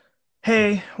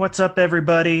Hey, what's up,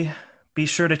 everybody? Be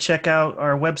sure to check out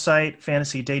our website,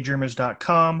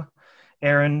 fantasydaydreamers.com.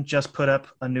 Aaron just put up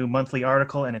a new monthly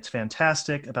article, and it's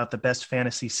fantastic about the best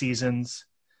fantasy seasons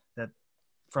that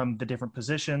from the different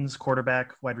positions,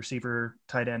 quarterback, wide receiver,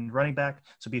 tight end, running back.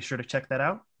 So be sure to check that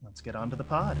out. Let's get on to the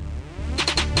pod.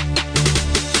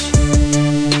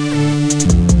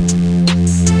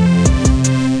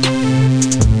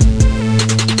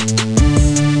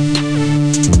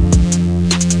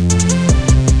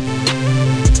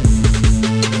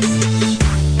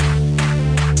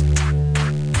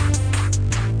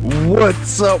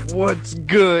 What's up? What's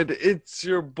good? It's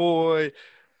your boy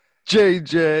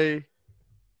JJ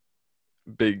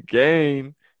Big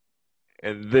Game,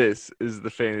 and this is the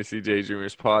Fantasy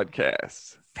Daydreamers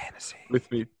podcast. Fantasy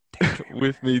With me,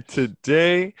 with Daydreamer. me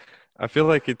today, I feel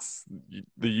like it's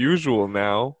the usual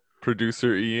now.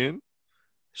 Producer Ian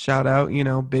Shout out,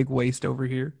 big waist over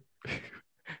here.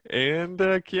 and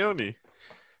Keone.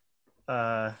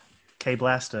 Uh, K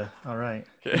Blasta. All right.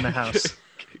 In the house.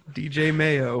 DJ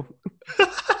Mayo.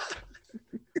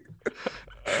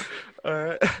 All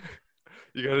right,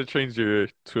 you gotta change your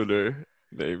Twitter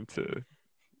name to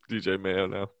DJ Mayo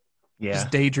now. Yeah.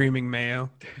 Just daydreaming Mayo.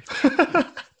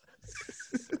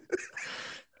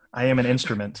 I am an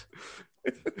instrument.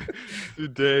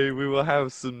 Today we will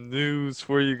have some news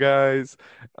for you guys,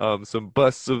 some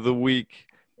busts of the week,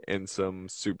 and some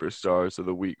superstars of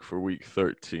the week for week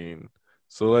 13.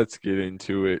 So let's get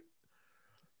into it.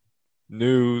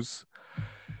 News.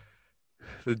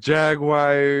 The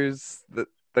Jaguars,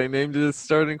 they named it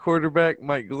starting quarterback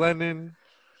Mike Glennon.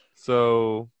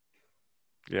 So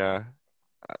yeah,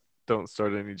 don't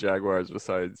start any Jaguars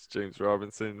besides James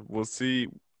Robinson. We'll see.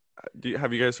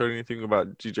 Have you guys heard anything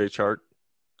about GJ Chark?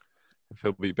 If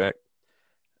he'll be back?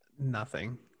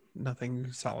 Nothing.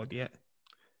 Nothing solid yet.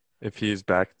 If he is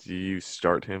back, do you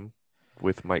start him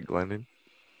with Mike Glennon?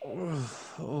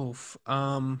 Oof.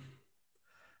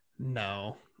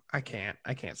 No, I can't.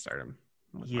 I can't start him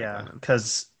with Mike Yeah, Lennon.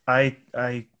 because I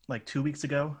like 2 weeks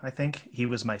ago, I think he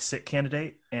was my sit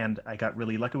candidate, and I got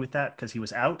really lucky with that because he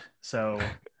was out. So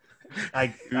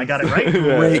I got it right.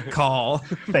 Great call.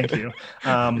 Thank you.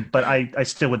 But I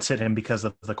still would sit him because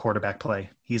of the quarterback play.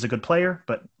 He's a good player,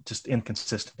 but just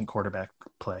inconsistent quarterback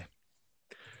play.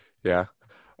 Yeah.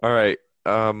 All right.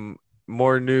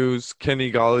 More news.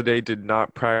 Kenny Galladay did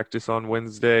not practice on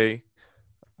Wednesday.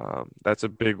 That's a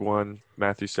big one.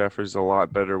 Matthew Stafford's a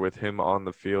lot better with him on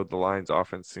the field. The Lions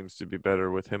offense seems to be better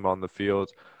with him on the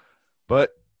field. But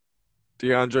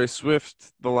DeAndre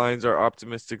Swift, the Lions are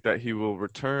optimistic that he will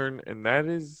return, and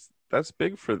that's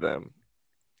big for them.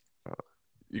 Uh,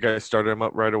 you guys started him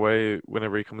up right away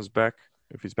whenever he comes back,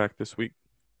 if he's back this week.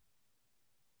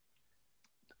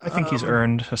 I think he's Um,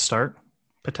 earned a start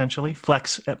potentially.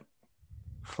 Flex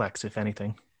if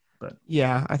anything. But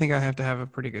yeah, I think I have to have a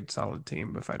pretty good solid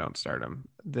team if I don't start him.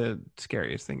 The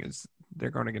scariest thing is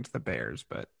they're going against the Bears,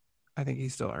 but I think he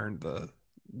still earned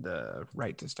the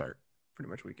right to start pretty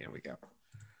much week in, week out.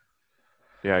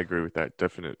 Yeah, I agree with that.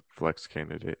 Definite flex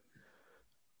candidate.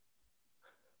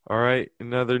 All right,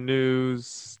 another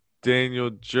news.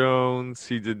 Daniel Jones,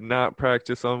 he did not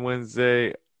practice on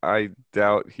Wednesday. I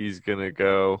doubt he's gonna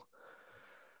go.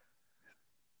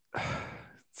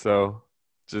 So,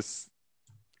 just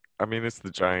I mean, it's the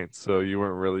Giants, so you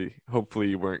weren't really, hopefully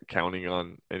you weren't counting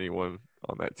on anyone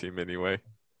on that team anyway.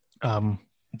 um,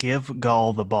 give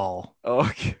Gall the ball. Oh,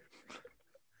 okay.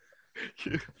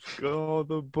 Go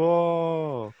the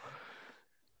ball.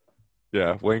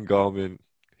 Yeah, Wayne Gallman,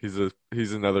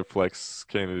 he's another flex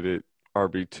candidate,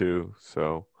 RB2.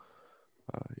 So,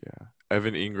 yeah.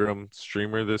 Evan Ingram,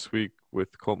 streamer this week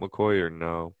with Colt McCoy or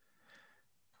no?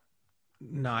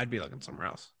 No, I'd be looking somewhere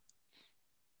else.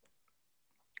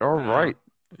 All I right.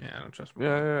 don't. Yeah, I don't trust Yeah,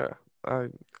 McCoy. yeah, yeah.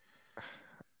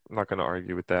 I'm not going to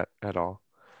argue with that at all.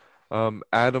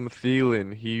 Adam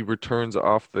Thielen, he returns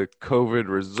off the COVID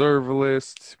reserve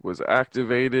list, was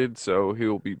activated, so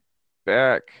he'll be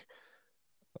back.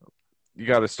 You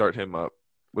got to start him up.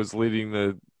 Was leading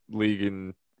the league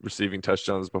in receiving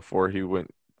touchdowns before he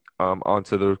went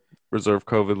onto the reserve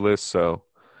COVID list, so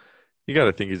you got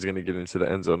to think he's going to get into the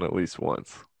end zone at least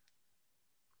once.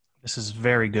 This is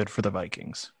very good for the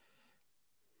Vikings.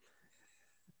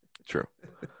 True.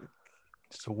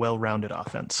 It's a well-rounded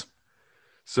offense.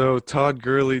 So Todd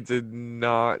Gurley did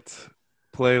not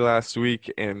play last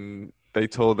week, and they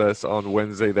told us on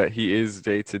Wednesday that he is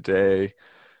day to day.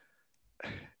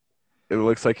 It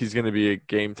looks like he's going to be a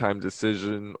game time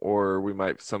decision, or we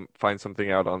might find something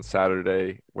out on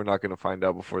Saturday. We're not going to find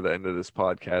out before the end of this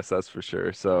podcast, that's for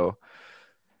sure. So,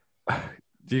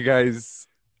 do you guys?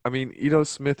 I mean, Ito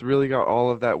Smith really got all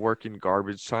of that work in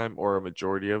garbage time, or a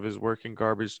majority of his work in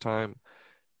garbage time.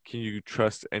 Can you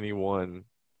trust anyone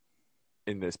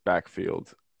in this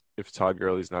backfield if Todd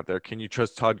Gurley's not there? Can you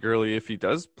trust Todd Gurley if he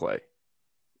does play?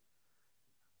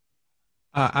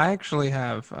 I actually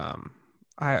have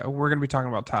I we're going to be talking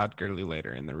about Todd Gurley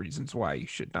later and the reasons why you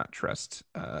should not trust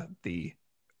the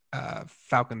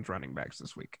Falcons running backs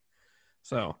this week.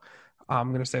 So I'm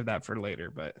going to save that for later.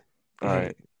 But All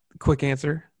right. quick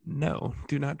answer: no,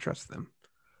 do not trust them.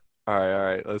 All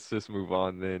right. Let's just move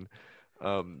on then.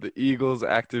 The Eagles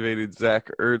activated Zach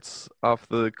Ertz off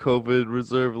the COVID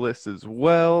reserve list as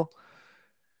well.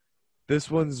 This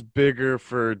one's bigger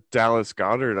for Dallas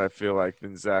Goedert, I feel like,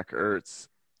 than Zach Ertz.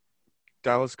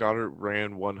 Dallas Goedert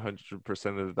ran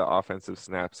 100% of the offensive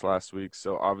snaps last week,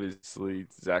 so obviously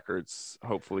Zach Ertz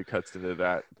hopefully cuts into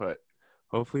that, but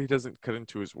hopefully he doesn't cut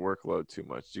into his workload too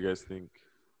much. Do you guys think?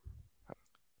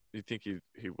 Do you think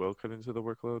he will cut into the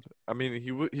workload? I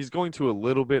mean, he's going to a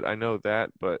little bit. I know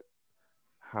that, but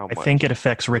how I think much? it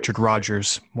affects Richard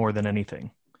Rodgers more than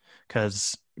anything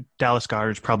because Dallas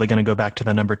Goedert's probably going to go back to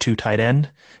the number 2 tight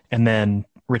end, and then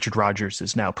Richard Rodgers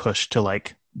is now pushed to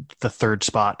like the 3rd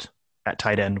spot at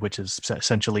tight end, which is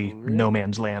essentially no Really?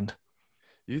 man's land.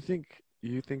 You think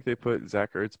they put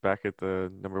Zach Ertz back at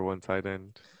the number 1 tight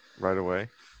end right away?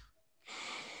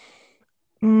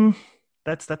 Mm,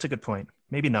 that's a good point.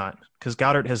 Maybe not, because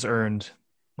Goddard has earned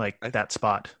like I that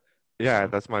spot. Yeah, So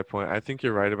that's my point. I think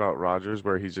you're right about Rodgers,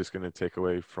 where he's just going to take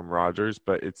away from Rodgers,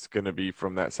 but it's going to be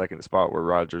from that second spot where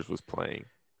Rodgers was playing,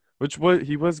 which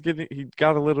he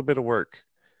got a little bit of work.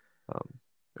 Um,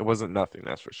 it wasn't nothing,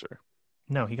 that's for sure.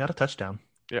 no, he got a touchdown.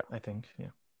 Yeah. I think. Yeah.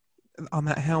 On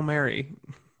that Hail Mary,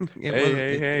 Hey,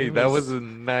 hey, hey, it that was was a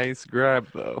nice grab,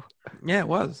 though. yeah, it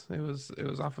was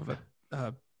off of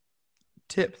a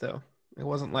tip though. It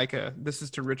wasn't like a this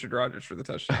is to Richard Rodgers for the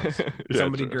touchdowns. Yeah,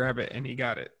 Somebody true. grab it and he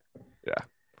got it. Yeah.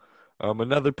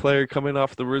 Another player coming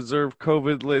off the reserve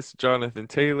COVID list, Jonathan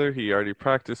Taylor. He already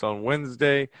practiced on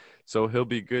Wednesday, so he'll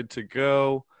be good to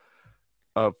go.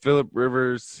 Philip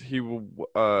Rivers,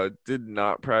 did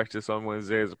not practice on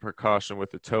Wednesday as a precaution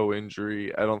with a toe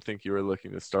injury. I don't think you were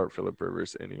looking to start Philip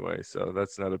Rivers anyway, so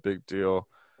that's not a big deal.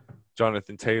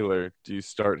 Jonathan Taylor, do you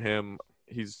start him?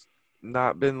 He's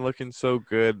not been looking so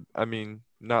good. I mean,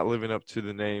 not living up to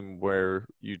the name where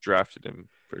you drafted him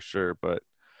for sure, but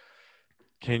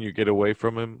can you get away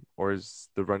from him, or is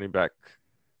the running back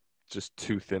just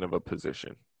too thin of a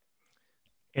position?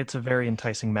 It's a very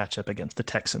enticing matchup against the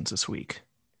Texans this week,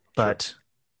 True. but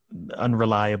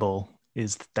unreliable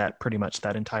is that pretty much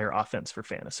that entire offense for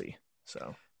fantasy.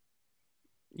 So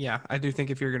Yeah, I do think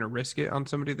if you're going to risk it on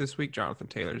somebody this week, Jonathan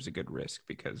Taylor is a good risk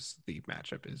because the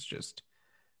matchup is just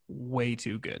way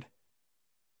too good.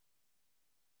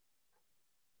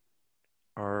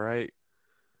 All right.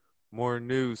 More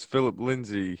news. Philip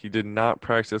Lindsay, he did not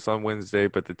practice on Wednesday,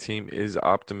 but the team is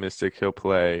optimistic he'll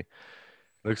play.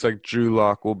 Looks like Drew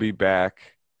Lock will be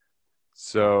back.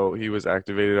 So he was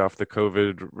activated off the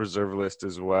COVID reserve list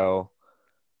as well.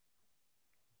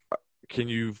 Can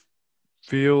you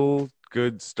feel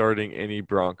good starting any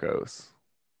Broncos?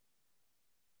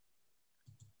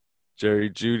 Jerry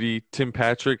Judy, Tim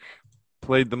Patrick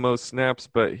played the most snaps,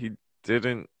 but he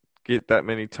didn't get that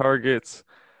many targets.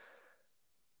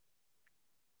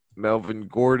 Melvin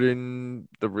Gordon,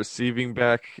 the receiving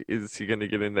back, is he going to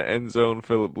get in the end zone?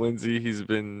 Philip Lindsay, he's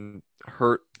been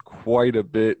hurt quite a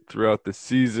bit throughout the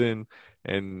season,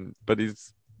 but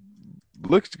he's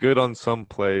looked good on some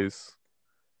plays.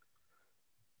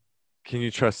 Can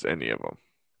you trust any of them?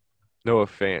 Noah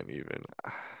Fan, even.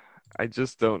 I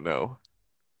just don't know.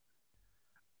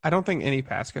 I don't think any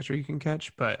pass catcher you can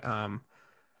catch, but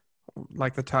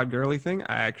like the Todd Gurley thing,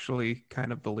 I actually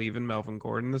kind of believe in Melvin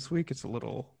Gordon this week. It's a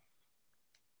little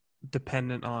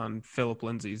dependent on Philip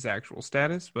Lindsay's actual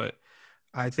status, but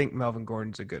I think Melvin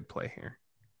Gordon's a good play here,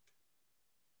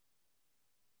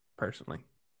 personally.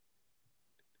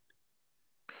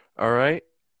 All right.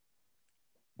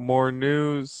 More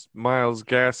news. Miles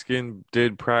Gaskin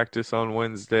did practice on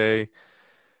Wednesday.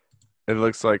 It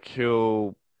looks like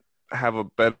he'll have a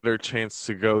better chance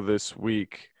to go this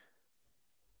week.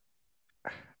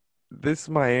 This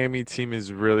Miami team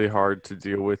is really hard to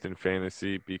deal with in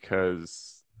fantasy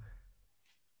because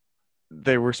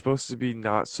they were supposed to be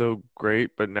not so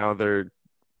great, but now they're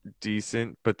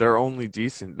decent, but they're only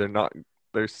decent.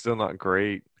 They're still not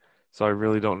great. So I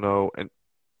really don't know. And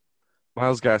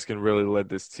Miles Gaskin really led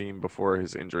this team before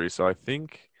his injury, so I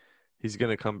think he's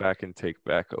going to come back and take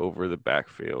back over the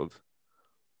backfield.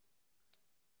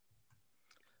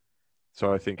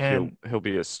 So I think he'll and he'll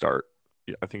be a start.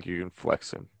 Yeah, I think you can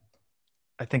flex him.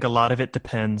 I think a lot of it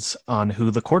depends on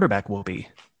who the quarterback will be.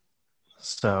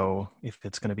 So if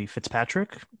it's going to be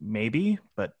Fitzpatrick, maybe,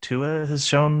 but Tua has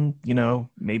shown,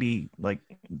 maybe like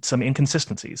some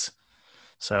inconsistencies.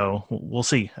 So we'll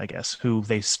see, I guess, who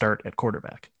they start at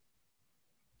quarterback.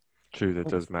 True, that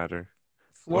does matter.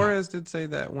 Flores did say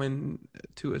that when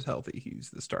Tua is healthy, he's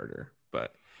the starter,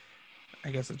 but I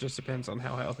guess it just depends on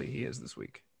how healthy he is this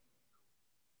week.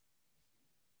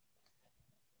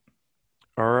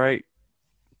 All right.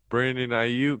 Brandon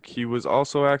Ayuk, he was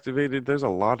also activated. There's a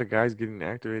lot of guys getting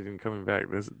activated and coming back.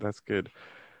 That's good.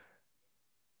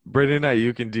 Brandon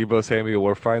Ayuk and Debo Samuel,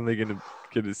 we're finally gonna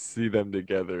get to see them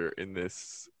together in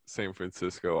this San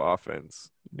Francisco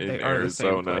offense in They are the same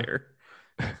Arizona. player.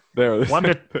 They're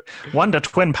the Wonder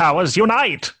twin powers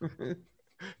unite.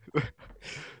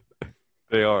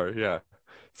 They are, yeah.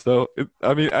 So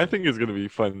I mean, I think it's gonna be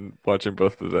fun watching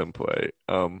both of them play.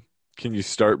 Can you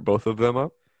start both of them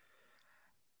up?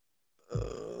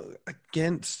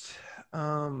 Against who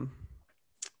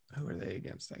are they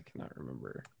against? I cannot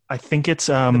remember. I think it's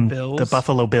Bills? the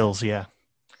Buffalo Bills, yeah.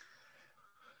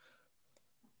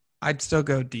 I'd still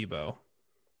go Debo.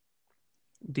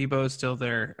 Debo is still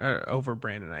there over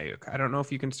Brandon Ayuk. I don't know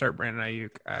if you can start Brandon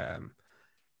Ayuk.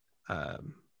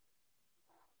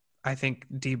 I think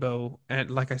Debo,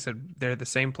 and like I said, they're the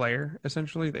same player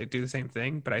essentially. They do the same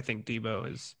thing, but I think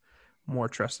Debo is more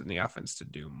trusted in the offense to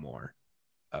do more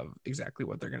of exactly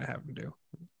what they're going to have him do.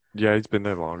 Yeah, he's been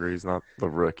there longer. He's not the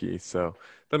rookie, so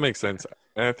that makes sense.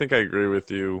 And I think I agree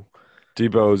with you.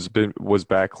 Was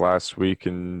back last week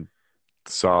and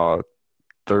saw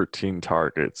 13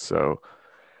 targets, so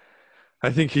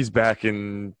I think he's back.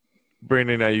 And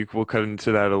Brandon Ayuk will cut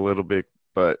into that a little bit,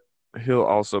 but he'll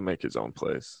also make his own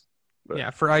plays. But Yeah,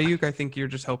 for Ayuk, I think you're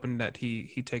just hoping that he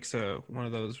takes one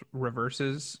of those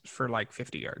reverses for like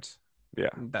 50 yards. yeah,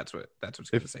 That's what's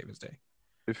going to save his day.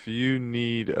 if you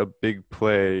need a big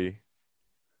play,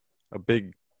 a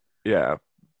big, yeah,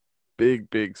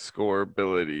 big score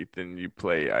ability, then you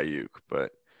play Ayuk.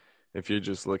 But if you're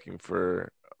just looking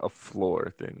for a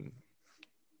floor, then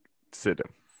sit him.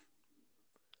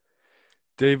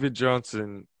 David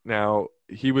Johnson, now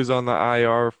he was on the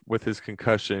IR with his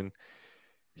concussion.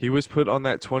 He was put on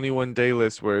that 21-day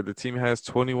list where the team has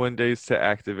 21 days to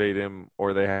activate him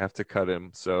or they have to cut him.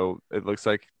 So it looks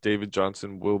like David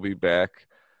Johnson will be back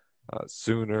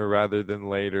sooner rather than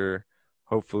later.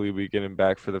 Hopefully, we get him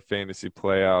back for the fantasy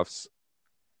playoffs.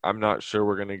 I'm not sure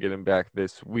we're going to get him back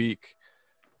this week,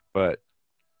 but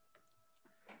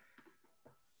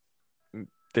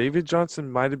David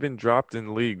Johnson might have been dropped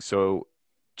in league. So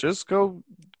just go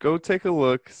take a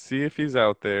look, see if he's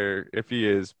out there. If he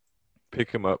is,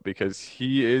 pick him up because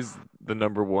he is the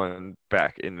number one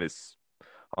back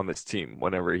on this team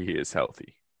whenever he is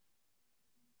healthy.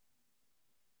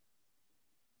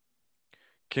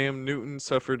 Cam Newton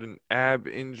suffered an ab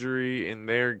injury in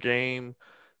their game.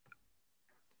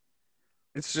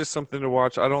 It's just something to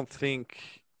watch. I don't think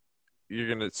you're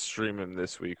going to stream him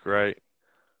this week, right?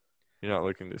 You're not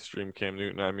looking to stream Cam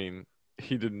Newton. I mean,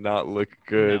 he did not look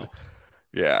good. No,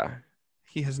 Yeah.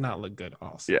 he has not looked good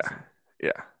all season.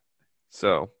 Yeah.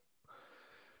 So,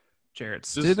 Jarrett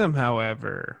Just- Stidham,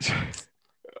 however,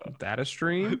 that a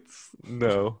stream?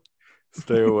 no.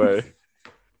 Stay away.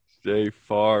 Stay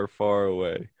far, far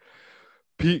away.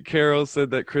 Pete Carroll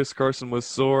said that Chris Carson was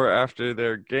sore after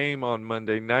their game on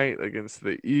Monday night against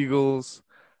the Eagles.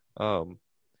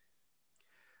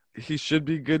 He should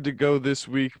be good to go this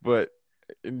week, but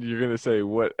you're gonna say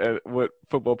what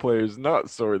football player is not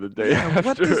sore the day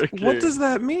after a game? What does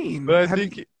that mean? But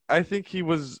I think he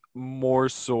was more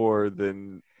sore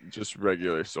than just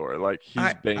regular sore. Like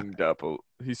he's banged up.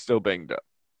 He's still banged up.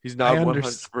 He's not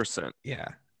 100%. Yeah,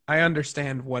 I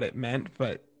understand what it meant,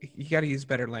 but you got to use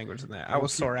better language than that. I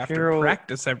was sore after Carroll-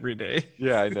 practice every day.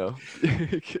 Yeah, I know.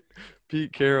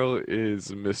 Pete Carroll is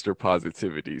Mr.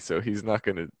 Positivity, so he's not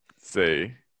gonna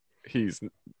say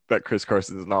that Chris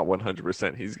Carson is not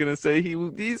 100%. He's gonna say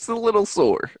he's a little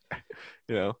sore.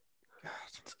 You know,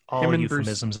 All Him and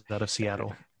euphemisms out of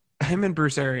Seattle. Him and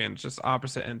Bruce Arians, just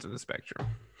opposite ends of the spectrum.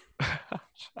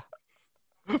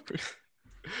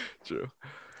 True.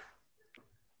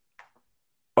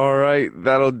 All right,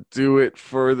 that'll do it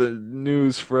for the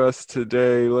news for us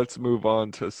today. Let's move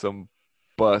on to some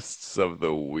busts of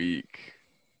the week.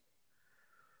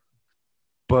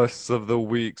 Busts of the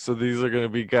week. So these are going to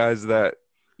be guys that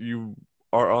you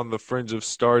are on the fringe of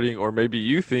starting, or maybe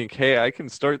you think, hey, I can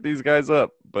start these guys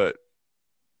up, but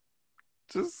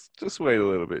just wait a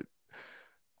little bit.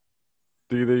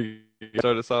 Do you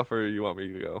start us off or you want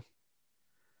me to go?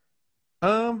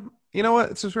 You know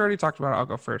what? Since we already talked about it, I'll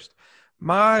go first.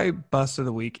 My bust of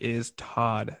the week is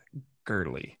Todd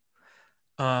Gurley.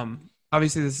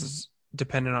 Obviously this is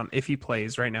dependent on if he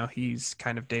plays. Right now he's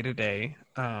kind of day to day.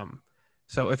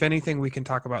 So if anything, we can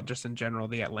talk about just in general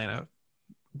the Atlanta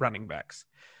running backs.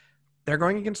 They're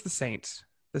going against the Saints.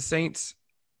 The Saints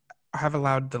have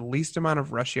allowed the least amount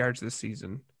of rush yards this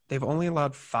season. They've only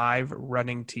allowed 5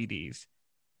 running TDs.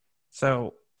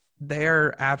 So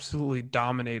they're absolutely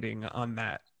dominating on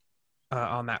that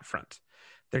front.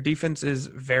 Their defense is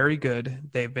very good.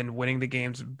 They've been winning the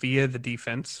games via the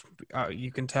defense.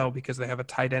 You can tell because they have a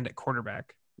tight end at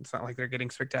quarterback. It's not like they're getting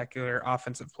spectacular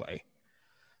offensive play.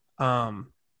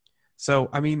 So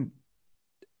I mean,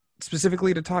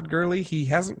 specifically to Todd Gurley,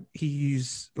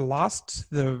 he's lost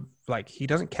he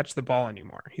doesn't catch the ball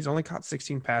anymore. He's only caught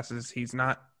 16 passes. He's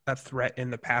not a threat in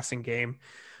the passing game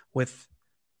with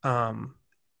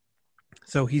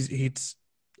so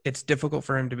it's difficult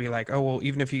for him to be like, oh well,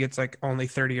 even if he gets like only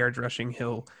 30 yards rushing,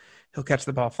 he'll catch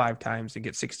the ball 5 times and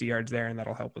get 60 yards there and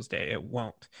that'll help his day. It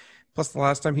won't. Plus the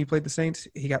last time he played the Saints,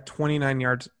 he got 29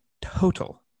 yards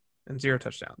total and 0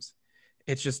 touchdowns.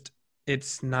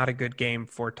 It's not a good game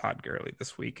for Todd Gurley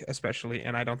this week, especially,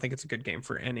 and I don't think it's a good game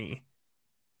for any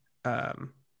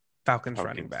Falcons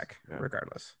running back,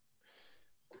 regardless.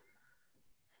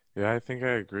 Yeah, I think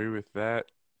I agree with that.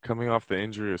 Coming off the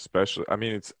injury, especially, I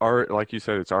mean, it's already, like you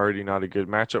said, it's already not a good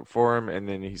matchup for him, and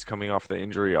then he's coming off the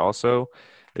injury also.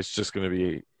 It's just going to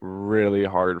be really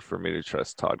hard for me to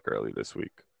trust Todd Gurley this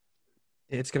week.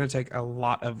 It's going to take a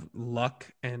lot of luck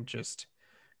and just,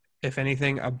 if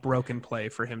anything, a broken play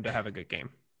for him to have a good game.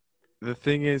 The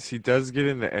thing is, he does get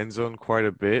in the end zone quite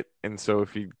a bit, and so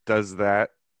if he does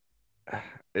that,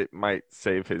 it might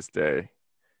save his day.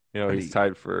 He's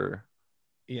tied for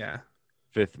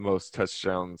 5th most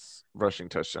rushing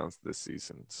touchdowns this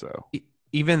season. So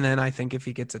even then, I think if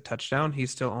he gets a touchdown,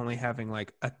 he's still only having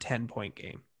like a 10-point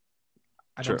game.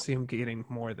 I don't see him getting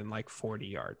more than like 40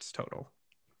 yards total.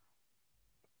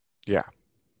 Yeah,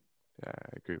 I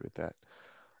agree with that.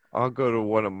 I'll go to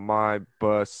one of my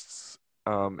busts.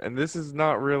 And this is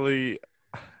not really,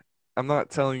 I'm not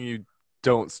telling you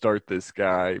don't start this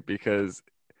guy because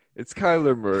it's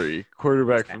Kyler Murray,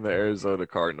 quarterback from the Arizona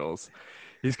Cardinals.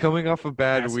 He's coming off a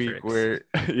bad week where,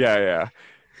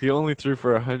 he only threw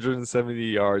for 170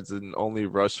 yards and only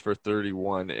rushed for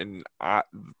 31. And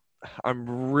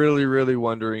I'm really, really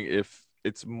wondering if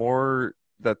it's more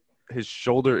that his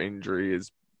shoulder injury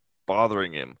is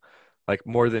bothering him, like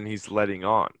more than he's letting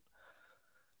on.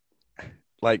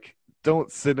 Like,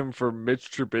 don't sit him for Mitch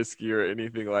Trubisky or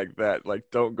anything like that. Like,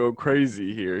 don't go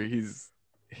crazy here.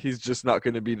 He's just not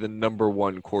going to be the number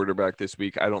 1 quarterback this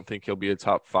week. I don't think he'll be a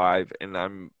top 5,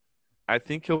 and I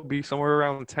think he'll be somewhere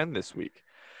around 10 this week.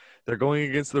 They're going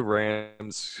against the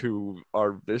Rams, who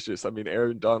are vicious. I mean,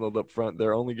 Aaron Donald up front,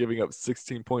 they're only giving up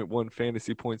 16.1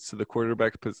 fantasy points to the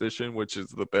quarterback position, which is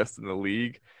the best in the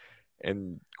league.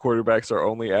 And quarterbacks are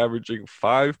only averaging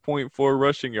 5.4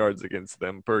 rushing yards against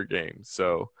them per game.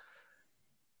 So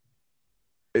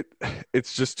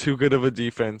it's just too good of a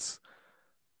defense.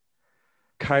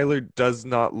 Kyler does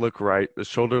not look right. The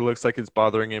shoulder looks like it's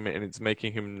bothering him, and it's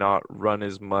making him not run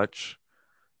as much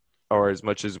or as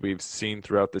much as we've seen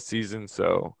throughout the season.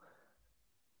 So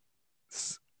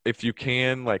if you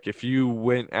can, like if you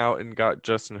went out and got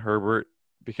Justin Herbert,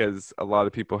 because a lot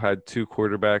of people had 2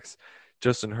 quarterbacks,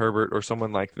 Justin Herbert or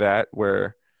someone like that,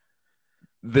 where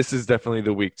this is definitely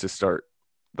the week to start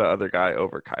the other guy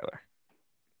over Kyler.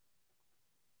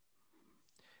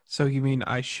 So you mean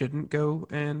I shouldn't go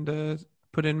and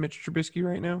put in Mitch Trubisky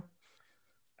right now?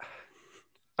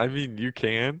 I mean, you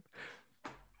can.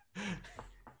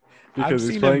 Because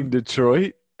he's playing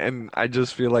Detroit, and I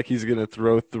just feel like he's going to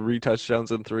throw 3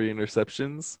 touchdowns and 3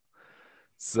 interceptions.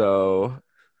 So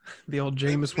the old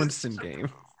Jameis Winston game.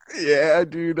 Yeah,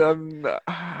 dude.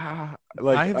 I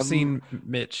have seen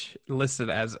Mitch listed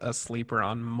as a sleeper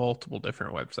on multiple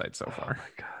different websites so far. Oh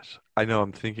my gosh. I know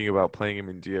I'm thinking about playing him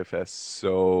in DFS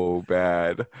so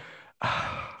bad.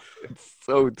 It's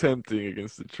so tempting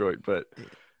against Detroit, but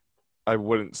I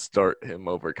wouldn't start him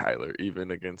over Kyler.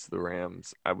 Even against the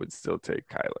Rams, I would still take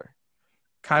Kyler.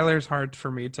 Kyler's hard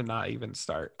for me to not even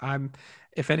start.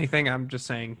 If anything, I'm just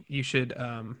saying you should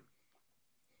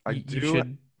you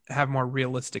should have more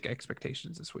realistic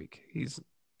expectations this week. He's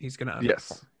going to underperform.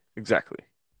 Yes, exactly.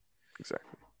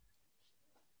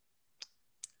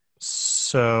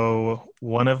 So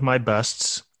one of my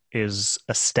busts is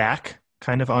a stack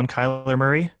kind of on Kyler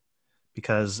Murray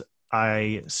because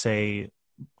I say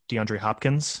DeAndre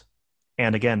Hopkins.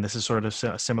 And again, this is sort of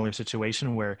a similar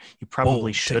situation where you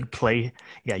probably should play.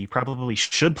 Yeah, you probably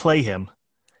should play him.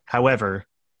 However,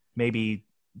 maybe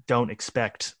don't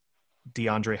expect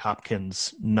DeAndre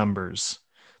Hopkins numbers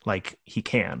like he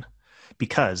can,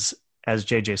 because as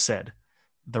JJ said,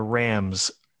 the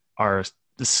Rams are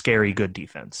the scary good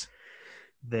defense.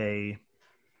 They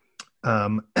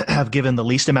have given the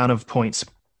least amount of points,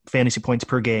 fantasy points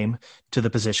per game, to the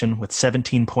position with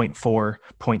 17.4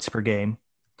 points per game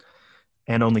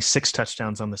and only 6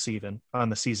 touchdowns on the season.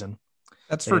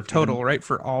 That's They for have total, given, right?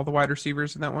 For all the wide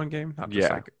receivers in that one game, not just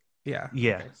Yeah. like yeah.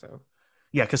 Yeah. Okay, so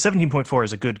yeah, because 17.4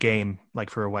 is a good game, like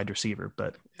for a wide receiver,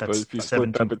 but But that's if you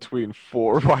split that 17. between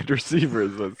 4 wide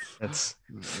receivers, That's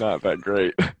that's not that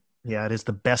great. yeah, it is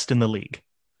the best in the league.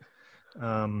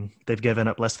 They've given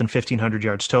up less than 1,500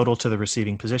 yards total to the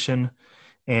receiving position,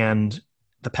 and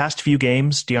the past few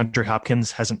games, DeAndre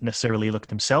Hopkins hasn't necessarily looked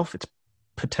himself. It's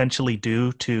potentially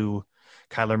due to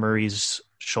Kyler Murray's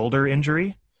shoulder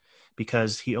injury,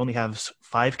 because he only has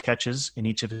 5 catches in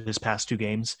each of his past 2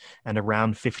 games and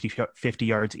around 50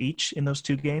 yards each in those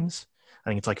 2 games. I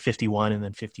think it's like 51 and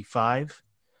then 55.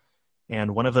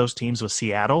 And one of those teams was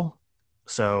Seattle.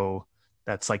 So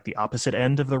that's like the opposite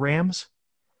end of the Rams.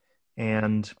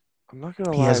 And I'm not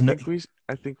gonna he lie. has no,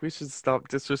 I think we should stop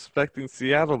disrespecting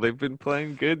Seattle. They've been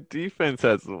playing good defense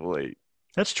as of late.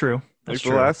 that's true. That's Like the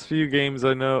true. last few games,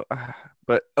 I know.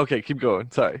 But okay, keep going.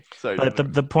 Sorry to But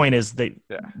interrupt. the point is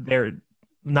Yeah. they're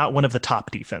not one of the top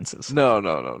defenses. No.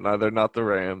 They're not the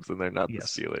Rams and they're not the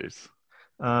Yes.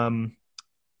 Steelers.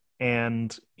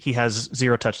 And he has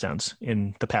 0 touchdowns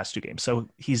in the past 2 games. So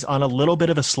he's on a little bit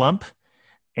of a slump.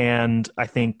 And I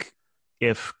think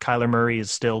if Kyler Murray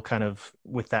is still kind of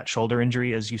with that shoulder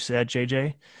injury, as you said,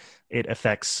 JJ, it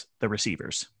affects the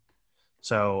receivers.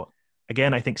 So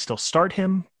again, I think still start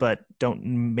him, but don't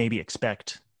maybe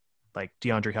expect like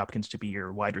DeAndre Hopkins to be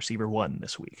your wide receiver 1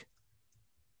 this week.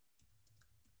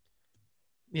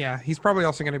 yeah, he's probably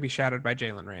also going to be shadowed by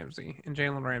Jalen Ramsey, and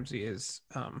Jalen Ramsey is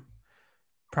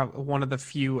probably one of the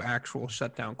few actual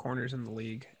shutdown corners in the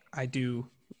league.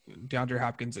 DeAndre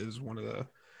Hopkins is one of the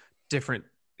different.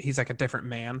 He's like a different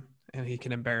man, and he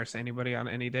can embarrass anybody on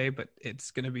any day. But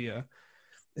it's going to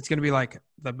be like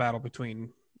the battle between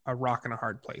a rock and a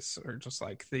hard place, or just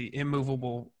like the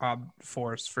immovable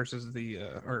force versus the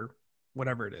or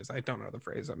whatever it is. I don't know the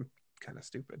phrase. I'm kind of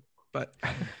stupid, but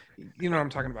you know what I'm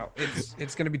talking about.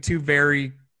 It's going to be 2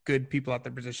 very good people at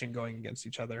their position going against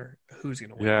each other. Who's going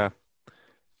to win? Yeah.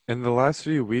 In the last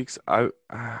few weeks, I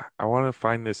want to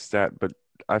find this stat, but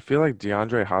I feel like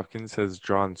DeAndre Hopkins has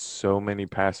drawn so many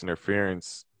pass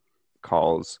interference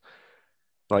calls.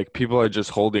 Like people are just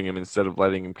holding him instead of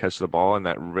letting him catch the ball, and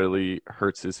that really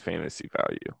hurts his fantasy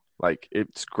value. Like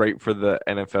it's great for the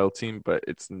NFL team, but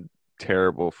it's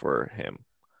terrible for him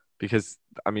because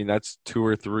I mean that's 2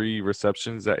 or 3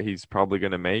 receptions that he's probably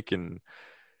going to make, and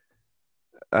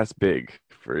that's big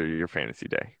for your fantasy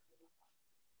day.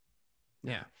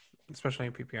 Yeah, especially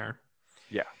in PPR.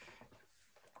 Yeah.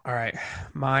 All right.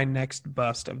 My next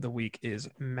bust of the week is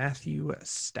Matthew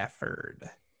Stafford.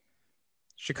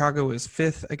 Chicago is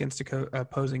 5th against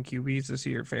opposing QBs this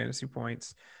year, fantasy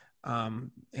points.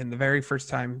 In the very first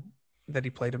time that he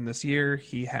played him this year,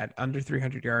 he had under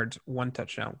 300 yards, 1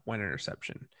 touchdown, 1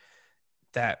 interception.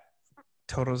 That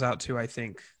totals out to, I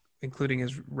think, including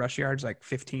his rush yards, like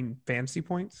 15 fantasy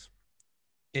points.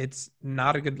 It's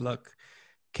not a good look.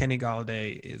 Kenny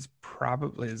Golladay is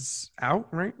out,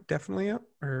 right? Definitely out,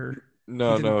 or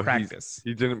No, he didn't practice.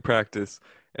 He didn't practice,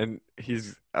 and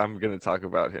I'm gonna talk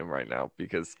about him right now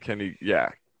because Kenny,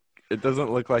 it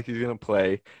doesn't look like he's gonna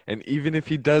play, and even if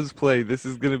he does play, this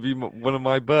is gonna be one of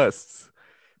my busts.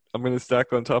 I'm gonna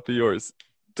stack on top of yours.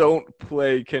 Don't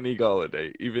play Kenny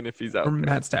Golladay, even if he's out Or there.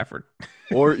 Matt Stafford.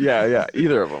 Or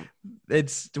either of them.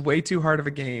 It's way too hard of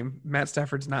a game. Matt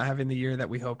Stafford's not having the year that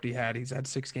we hoped he had. He's had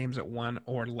 6 games at 1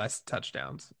 or less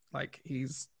touchdowns. Like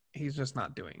he's just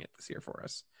not doing it this year for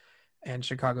us. And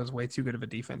Chicago's way too good of a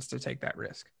defense to take that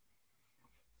risk.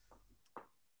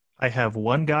 I have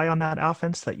one guy on that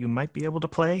offense that you might be able to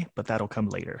play, but that'll come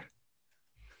later.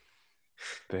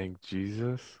 Thank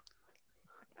Jesus.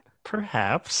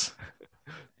 Perhaps.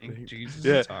 Thank Jesus.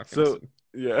 Yeah. Hawkinson.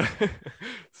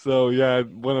 So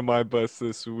one of my busts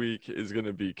this week is going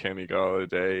to be Kenny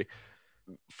Golladay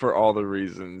for all the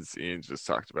reasons Ian just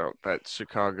talked about. That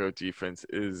Chicago defense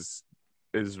is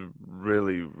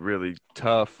really, really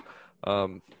tough.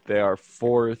 They are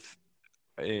fourth.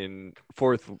 They've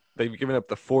given up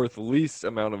the 4th least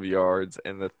amount of yards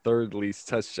and the 3rd least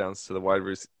touchdowns to the wide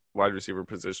receiver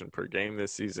position per game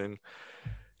this season.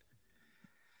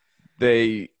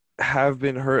 They have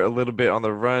been hurt a little bit on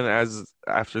the run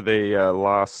after they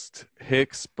lost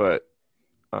Hicks, but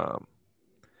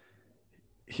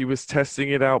he was testing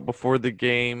it out before the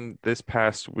game this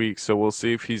past week, so we'll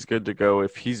see if he's good to go.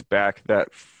 If he's back,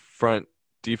 that front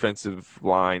defensive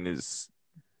line is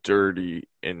dirty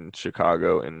in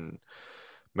Chicago, and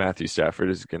Matthew Stafford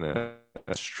is gonna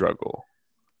struggle.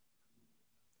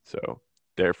 So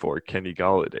therefore, Kenny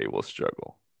Galladay will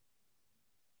struggle.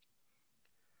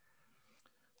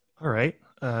 All right.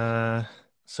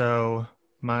 So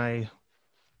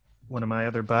one of my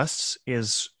other busts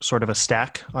is sort of a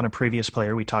stack on a previous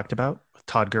player we talked about,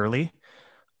 Todd Gurley.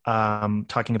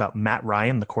 Talking about Matt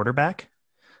Ryan, the quarterback.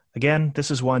 Again,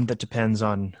 this is one that depends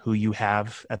on who you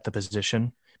have at the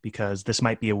position, because this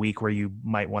might be a week where you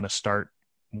might want to start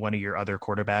one of your other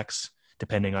quarterbacks,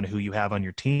 depending on who you have on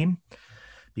your team,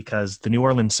 because the New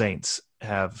Orleans Saints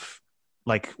have,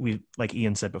 like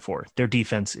Ian said before, their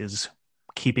defense is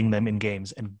keeping them in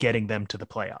games and getting them to the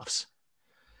playoffs.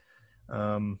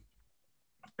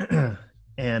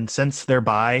 And since their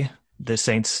bye, the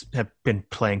Saints have been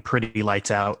playing pretty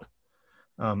lights out.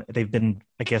 They've been,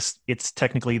 I guess it's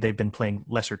technically they've been playing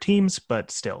lesser teams,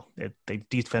 but still, the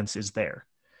defense is there.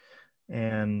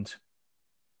 And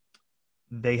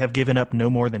they have given up no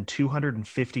more than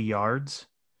 250 yards,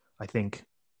 I think,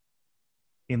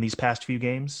 in these past few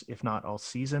games, if not all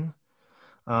season,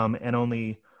 and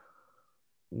only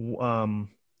one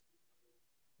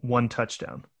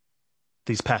touchdown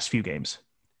these past few games.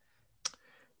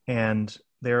 And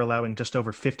they're allowing just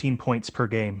over 15 points per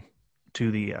game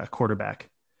to the quarterback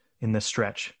in this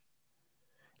stretch.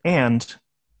 And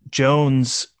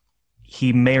Jones,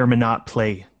 he may or may not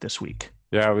play this week.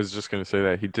 Yeah, I was just going to say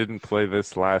that he didn't play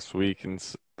this last week, and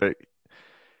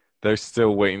they're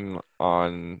still waiting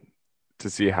on to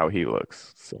see how he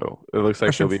looks. So it looks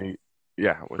like he'll be.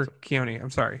 Yeah, for Keone,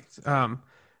 I'm sorry.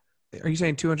 Are you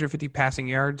saying 250 passing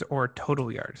yards or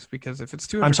total yards? Because if it's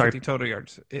 250 total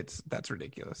yards, that's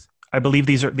ridiculous. I believe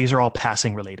these are all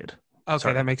passing related. Okay,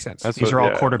 sorry. That makes sense. These are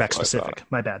all quarterback specific.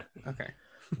 My bad. Okay.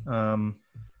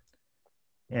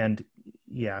 And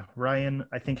yeah, Ryan,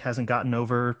 I think, hasn't gotten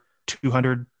over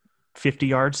 250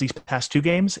 yards these past two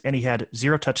games, and he had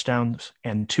 0 touchdowns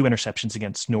and 2 interceptions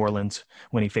against New Orleans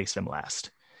when he faced them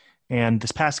last. And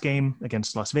this past game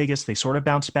against Las Vegas, they sort of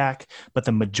bounced back, but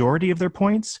the majority of their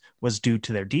points was due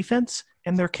to their defense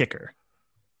and their kicker.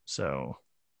 So,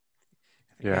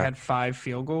 yeah, they had 5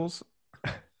 field goals.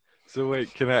 So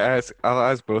wait, can I ask? I'll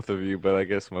ask both of you, but I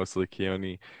guess mostly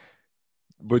Keone.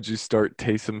 Would you start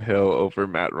Taysom Hill over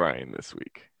Matt Ryan this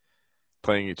week,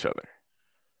 playing each other?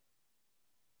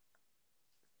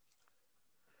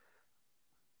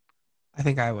 I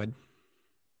think I would.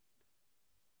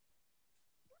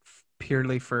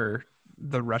 Purely for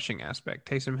the rushing aspect.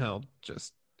 Taysom Hill,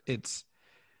 it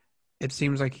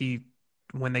seems like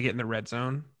when they get in the red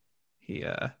zone, he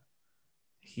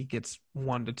gets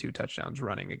 1 to 2 touchdowns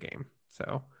running a game.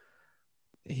 So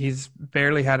he's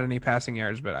barely had any passing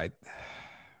yards, but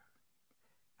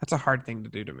that's a hard thing to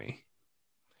do to me.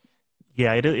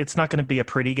 Yeah, it's not going to be a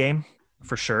pretty game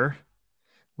for sure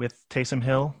with Taysom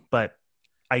Hill, but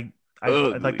I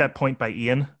like that point by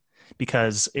Ian,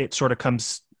 because it sort of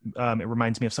comes. It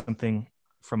reminds me of something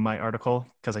from my article,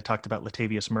 because I talked about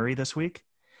Latavius Murray this week,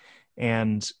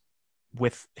 and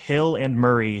with Hill and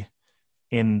Murray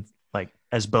in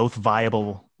as both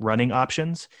viable running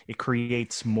options, it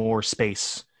creates more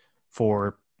space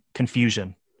for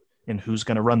confusion in who's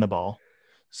going to run the ball.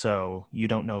 So you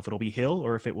don't know if it'll be Hill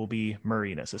or if it will be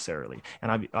Murray necessarily.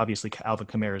 And obviously Alvin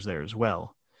Kamara is there as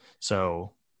well.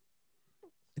 So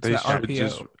they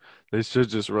should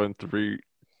just run 2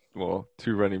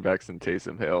 running backs and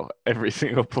Taysom Hill every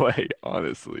single play,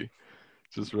 honestly.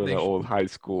 Just run an old high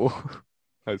school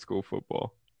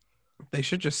football. They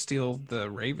should just steal the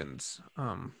Ravens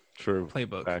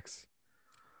playbook. Facts.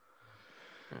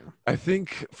 Yeah. I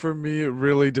think for me, it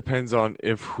really depends on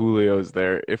if Julio's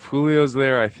there. If Julio's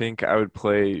there, I think I would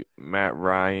play Matt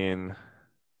Ryan.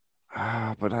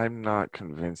 But I'm not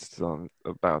convinced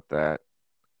about that.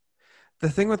 The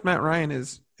thing with Matt Ryan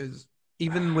is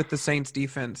even with the Saints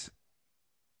defense,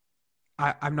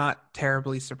 I'm not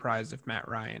terribly surprised if Matt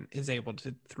Ryan is able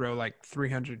to throw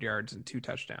 300 yards and 2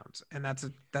 touchdowns, and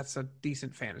that's a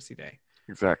decent fantasy day.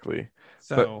 Exactly.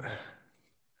 So but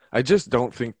I just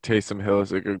don't think Taysom Hill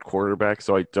is a good quarterback,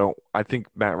 so I think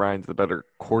Matt Ryan's the better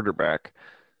quarterback.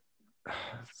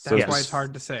 That's why it's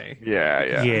hard to say.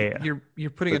 Yeah. You're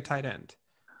putting a tight end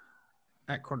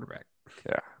at quarterback.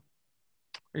 Yeah.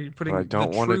 Are you putting I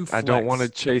don't want to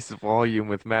chase volume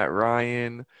with Matt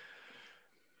Ryan.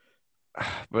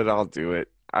 But I'll do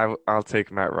it. I'll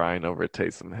take Matt Ryan over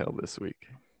Taysom Hill this week.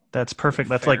 That's perfect.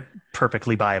 That's fair.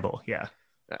 Perfectly viable. Yeah.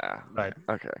 Yeah. Right.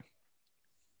 Okay.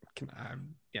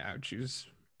 I would choose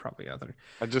probably other.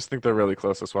 I just think they're really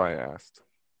close. That's why I asked.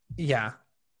 Yeah.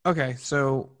 Okay,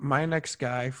 so my next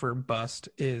guy for bust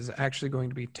is actually going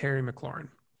to be Terry McLaurin.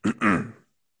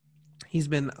 He's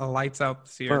been lights out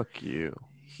this year. Fuck you.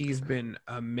 He's been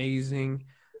amazing.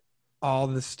 All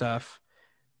this stuff.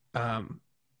 Um,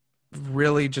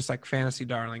 really just like fantasy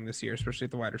darling this year, especially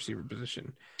at the wide receiver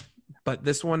position. But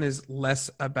this one is less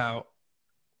about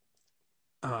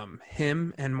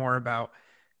him and more about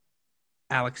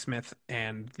Alex Smith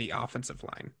and the offensive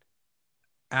line.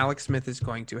 Alex Smith is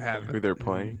going to have Who they're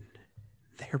playing?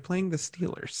 They're playing the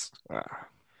Steelers. Ah.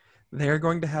 They're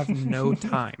going to have no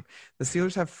time. The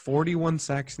Steelers have 41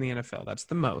 sacks in the NFL. That's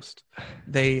the most.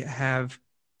 They have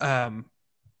on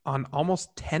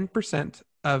almost 10%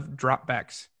 of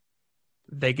dropbacks,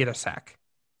 they get a sack.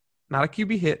 Not a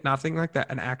QB hit, nothing like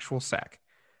that, an actual sack.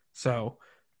 So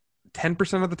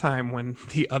 10% of the time when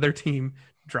the other team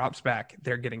drops back,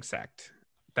 they're getting sacked.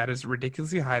 That is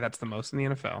ridiculously high. That's the most in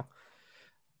the NFL.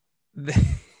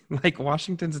 Like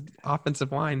Washington's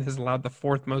offensive line has allowed the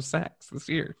fourth most sacks this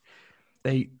year.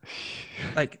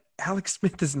 Like Alex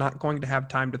Smith is not going to have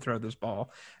time to throw this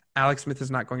ball. Alex Smith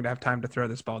is not going to have time to throw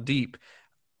this ball deep.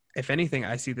 If anything,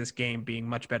 I see this game being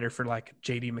much better for like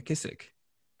J.D. McKissick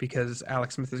because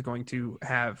Alex Smith is going to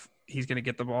he's going to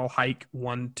get the ball hike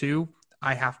 1-2.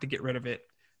 I have to get rid of it.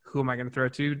 Who am I going to throw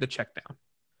to? The check down.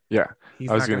 Yeah, He's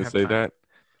I was not going gonna to have say time. that.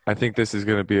 I think this is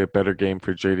going to be a better game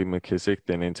for J.D. McKissick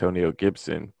than Antonio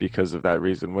Gibson because of that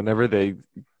reason. Whenever they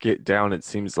get down, it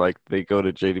seems like they go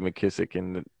to J.D.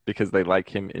 McKissick because they like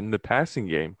him in the passing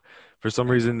game. For some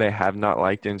reason, they have not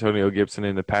liked Antonio Gibson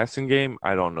in the passing game.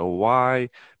 I don't know why.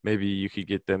 Maybe you could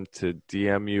get them to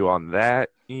DM you on that,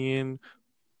 Ian,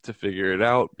 to figure it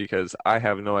out because I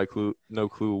have no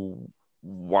clue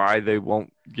why they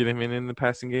won't get him in the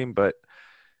passing game. But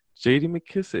J.D.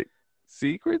 McKissick,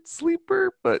 secret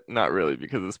sleeper, but not really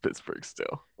because it's Pittsburgh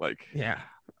still. Like, Yeah.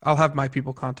 I'll have my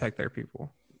people contact their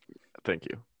people. thank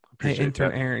you. Hey, Appreciate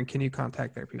intern that. Aaron, can you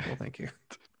contact their people? Thank you.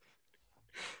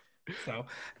 So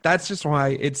that's just why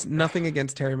it's nothing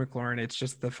against Terry McLaurin. It's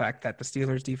just the fact that the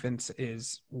Steelers defense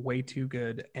is way too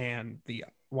good and the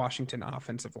Washington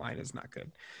offensive line is not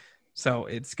good. So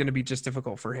it's going to be just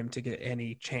difficult for him to get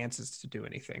any chances to do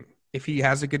anything. If he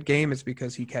has a good game, it's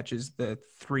because he catches the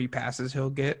 3 passes he'll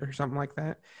get or something like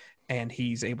that. And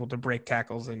he's able to break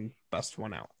tackles and bust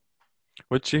one out.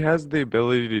 Which he has the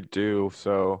ability to do.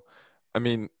 So, I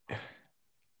mean,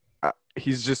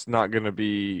 he's just not going to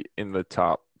be in the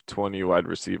top 20 wide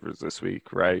receivers this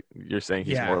week, right? You're saying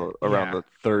he's Yeah. more around the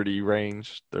 30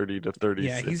 range, 30 to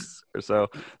Yeah. He's 36 or so.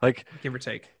 Like, give or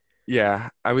take. yeah,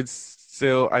 I would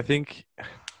still think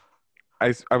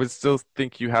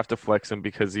you have to flex him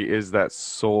because he is that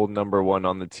sole number one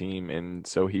on the team, and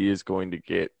so he is going to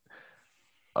get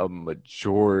a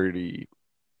majority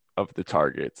of the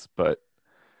targets. But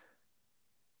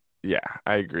yeah,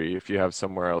 I agree. If you have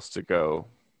somewhere else to go,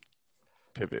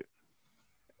 pivot.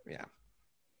 Yeah.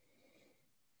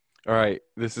 All right,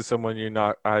 this is someone you're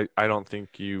not. I don't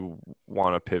think you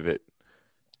want to pivot.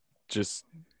 Just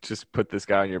just put this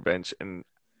guy on your bench and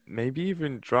maybe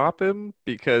even drop him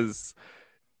because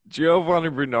Giovanni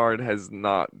Bernard has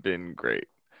not been great.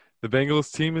 The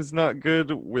Bengals team is not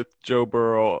good with Joe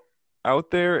Burrow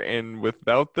out there, and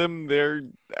without them, they're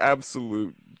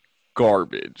absolute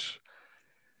garbage.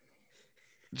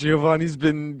 Giovanni's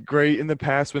been great in the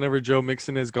past whenever Joe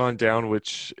Mixon has gone down,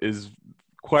 which is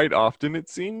quite often, it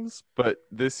seems, but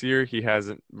this year he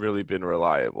hasn't really been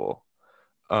reliable.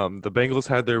 The Bengals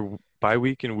had their bye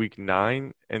week in week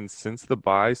 9, and since the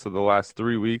bye, so the last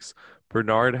 3 weeks,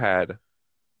 Bernard had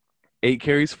 8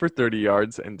 carries for 30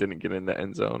 yards and didn't get in the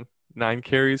end zone. 9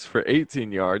 carries for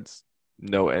 18 yards,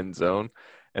 no end zone.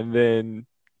 And then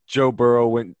Joe Burrow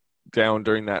went down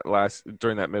during that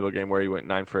middle game where he went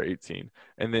 9 for 18.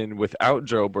 And then without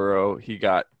Joe Burrow, he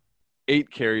got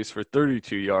 8 carries for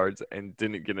 32 yards and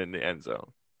didn't get in the end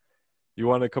zone. You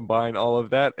want to combine all of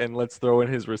that and let's throw in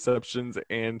his receptions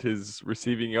and his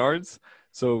receiving yards.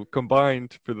 So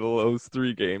combined for those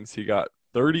 3 games, he got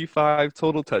 35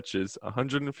 total touches,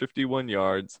 151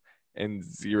 yards, and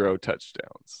 0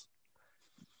 touchdowns.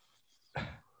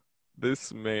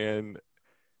 This man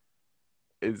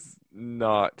is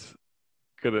not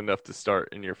good enough to start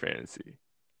on your fantasy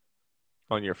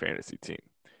team.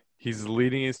 He's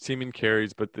leading his team in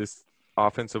carries, but this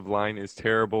offensive line is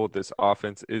terrible. This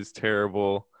offense is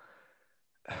terrible.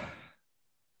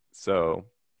 So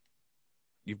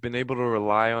you've been able to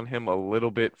rely on him a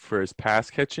little bit for his pass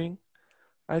catching,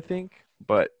 I think,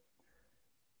 but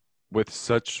with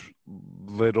such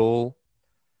little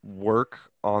work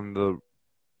on the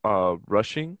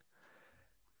rushing,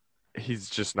 he's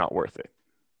just not worth it.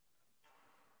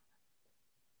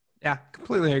 Yeah,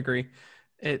 completely agree.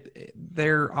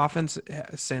 Their offense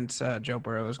since Joe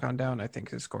Burrow has gone down, I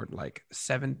think has scored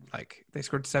they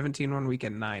scored 17 one week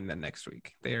and 9 the next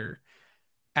week. They're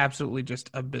absolutely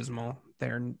just abysmal.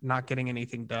 They're not getting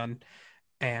anything done,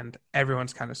 and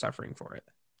everyone's kind of suffering for it.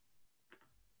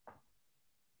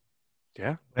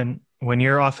 Yeah. When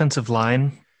your offensive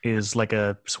line is like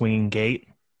a swinging gate,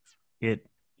 it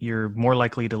you're more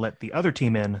likely to let the other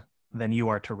team in than you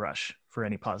are to rush for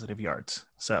any positive yards.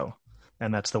 So,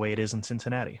 and that's the way it is in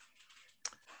Cincinnati.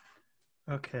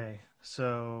 Okay,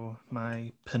 so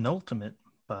my penultimate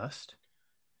bust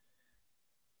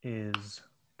is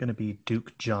going to be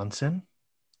Duke Johnson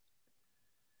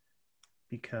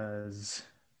because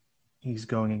he's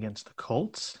going against the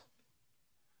Colts.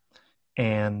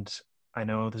 And I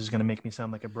know this is going to make me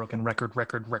sound like a broken record.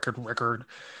 Broken.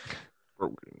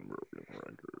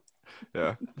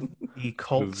 Yeah. The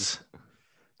Colts.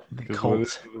 The Because what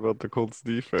is Colts. it about the Colts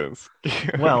defense?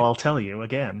 Well, I'll tell you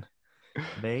again.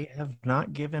 They have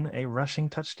not given a rushing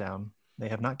touchdown. They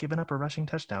have not given up a rushing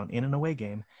touchdown in an away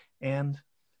game, and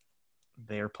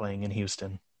they are playing in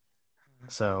Houston.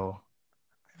 So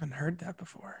I haven't heard that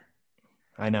before.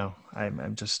 I know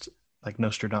I'm just like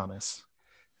Nostradamus.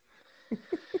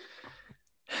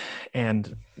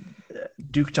 And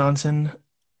Duke Johnson,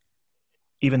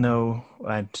 even though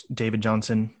David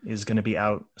Johnson is going to be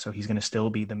out, so he's going to still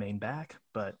be the main back,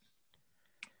 but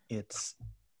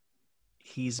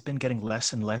he's been getting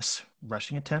less and less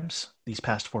rushing attempts these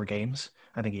past 4 games.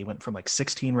 I think he went from like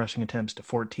 16 rushing attempts to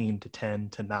 14 to 10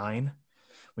 to 9,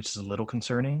 which is a little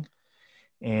concerning.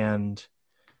 And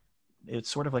it's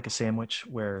sort of like a sandwich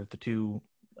where the two,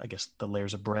 I guess, the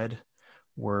layers of bread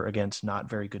were against not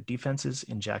very good defenses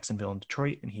in Jacksonville and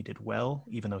Detroit, and he did well,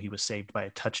 even though he was saved by a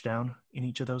touchdown in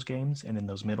each of those games. And in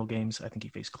those middle games, I think he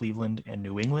faced Cleveland and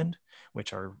New England,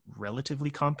 which are relatively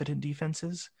competent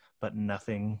defenses, but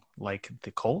nothing like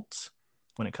the Colts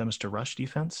when it comes to rush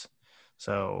defense.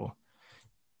 So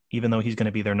even though he's going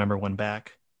to be their number one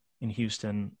back in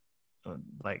Houston,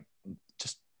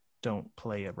 just don't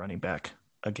play a running back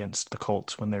against the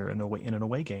Colts when they're in an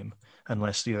away game,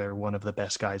 unless they're one of the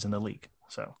best guys in the league.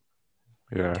 So,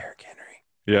 Yeah. Derrick Henry.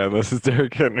 Yeah, this is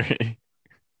Derrick Henry.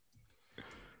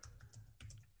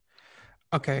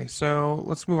 Okay, so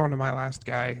let's move on to my last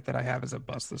guy that I have as a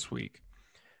bust this week.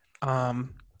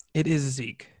 It is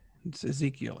Zeke. It's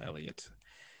Ezekiel Elliott.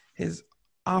 His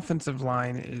offensive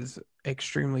line is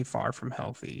extremely far from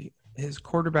healthy. His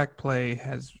quarterback play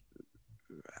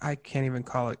I can't even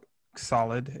call it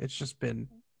solid. It's just been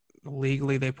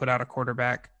legally they put out a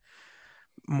quarterback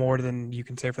more than you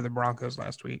can say for the Broncos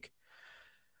last week.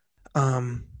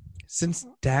 Since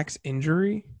Dak's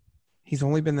injury, he's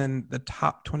only been in the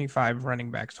top 25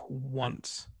 running backs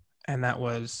once, and that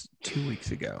was 2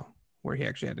 weeks ago, where he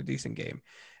actually had a decent game.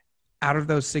 Out of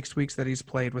those 6 weeks that he's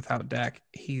played without Dak,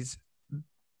 he's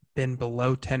been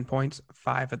below 10 points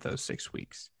 5 of those 6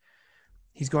 weeks.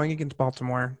 He's going against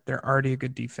Baltimore. They're already a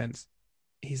good defense.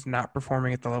 He's not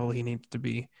performing at the level he needs to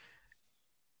be,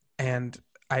 and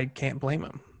I can't blame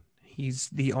him. He's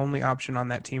the only option on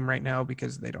that team right now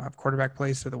because they don't have quarterback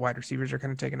play, so the wide receivers are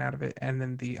kind of taken out of it, and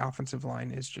then the offensive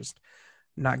line is just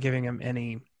not giving him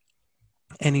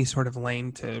any sort of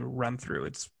lane to run through.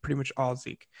 It's pretty much all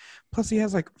Zeke. Plus, he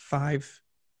has like 5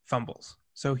 fumbles,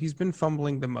 so he's been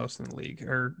fumbling the most in the league,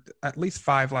 or at least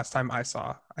 5 last time I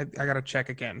saw. I got to check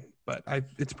again, but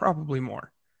it's probably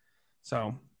more.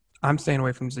 So I'm staying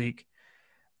away from Zeke.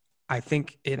 I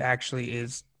think it actually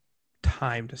is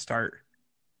time to start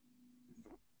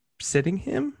sitting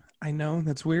him. I know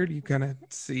that's weird. You kind of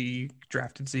see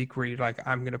drafted Zeke where you're like,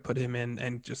 I'm going to put him in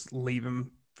and just leave him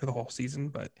for the whole season,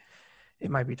 but it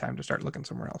might be time to start looking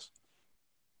somewhere else.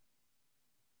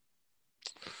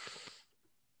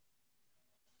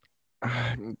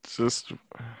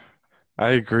 I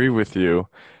agree with you.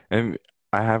 And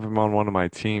I have him on one of my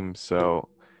teams, so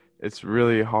it's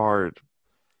really hard.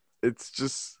 It's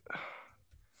just,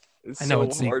 it's I know so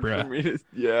it's Zeke, hard for bruh. me to,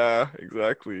 yeah,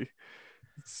 exactly.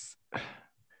 It's,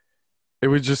 it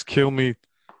would just kill me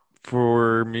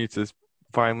for me to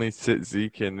finally sit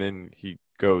Zeke and then he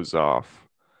goes off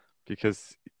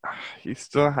because he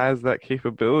still has that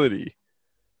capability.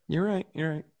 You're right.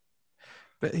 You're right.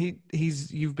 But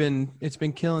it's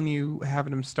been killing you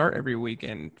having him start every week.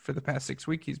 And for the past 6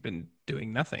 weeks, he's been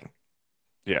doing nothing.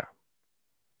 Yeah,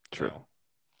 true. So,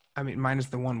 I mean, minus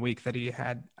the 1 week that he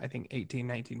had, I think 18,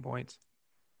 19 points.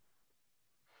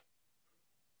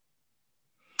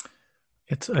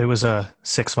 it was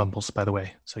 6 fumbles, by the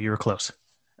way. So you were close.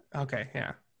 Okay.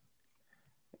 Yeah.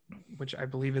 Which I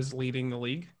believe is leading the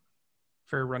league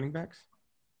for running backs.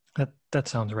 That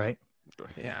sounds right.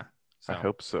 Yeah. So I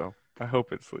hope so. I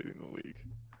hope it's leading the league.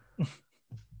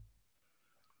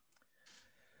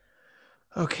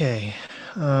 Okay.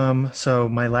 So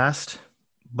my last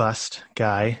bust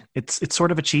guy, it's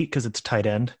sort of a cheat because it's tight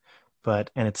end,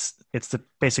 and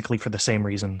basically for the same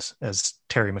reasons as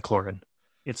Terry McLaurin.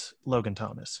 It's Logan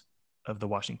Thomas of the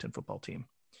Washington football team.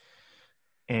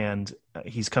 And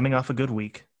he's coming off a good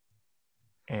week.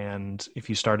 And if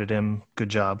you started him, good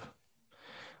job.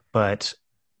 But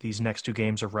these next two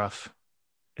games are rough,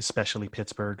 especially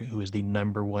Pittsburgh, who is the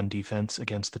number one defense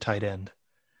against the tight end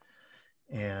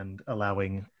and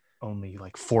allowing only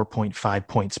like 4.5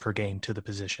 points per game to the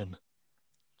position.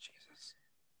 Jesus.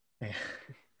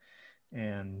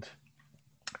 And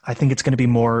I think it's going to be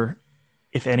more,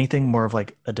 if anything, more of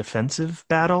like a defensive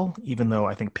battle, even though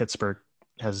I think Pittsburgh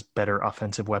has better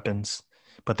offensive weapons,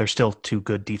 but they're still two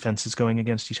good defenses going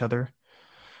against each other.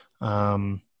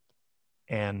 And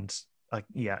like,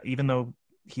 yeah, even though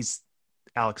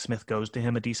Alex Smith goes to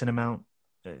him a decent amount,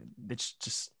 it's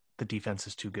just the defense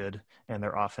is too good and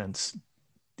their offense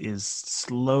is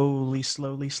slowly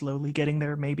getting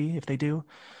there, maybe if they do.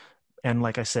 And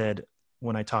like I said,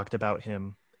 when I talked about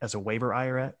him as a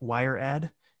wire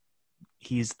ad,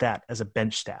 he's that as a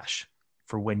bench stash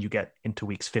for when you get into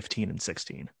weeks 15 and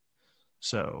 16.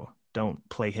 So don't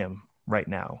play him right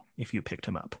now if you picked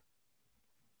him up.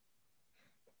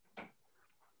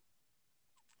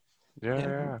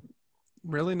 Yeah.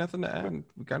 Really nothing to add.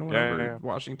 We kind of went over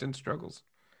Washington struggles.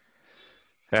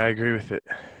 Yeah, I agree with it.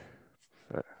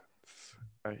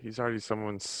 He's already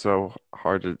someone so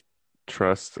hard to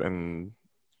trust,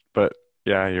 but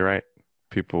yeah, you're right.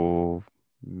 People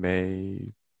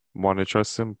may want to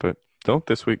trust him, but don't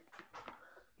this week.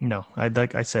 No,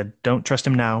 like I said, don't trust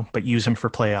him now, but use him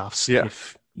for playoffs. Yeah.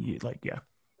 If you like, yeah.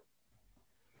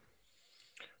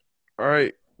 All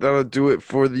right, that'll do it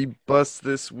for the bust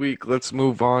this week. Let's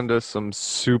move on to some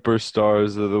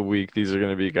superstars of the week. These are going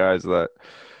to be guys that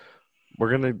we're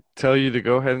going to tell you to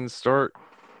go ahead and start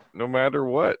no matter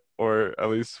what, or at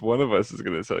least one of us is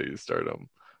going to tell you to start them.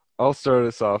 I'll start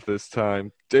us off this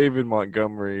time. David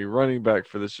Montgomery, running back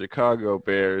for the Chicago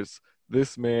Bears.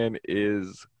 This man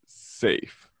is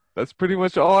safe. That's pretty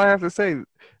much all I have to say.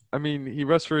 I mean, he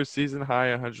rushed for a season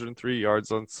high 103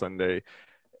 yards on Sunday,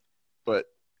 but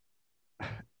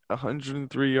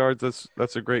 103 yards,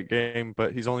 that's a great game,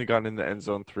 but he's only gotten in the end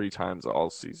zone 3 times all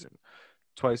season.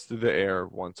 Twice through the air,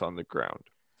 once on the ground.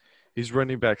 He's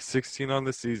running back 16 on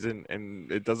the season,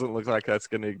 and it doesn't look like that's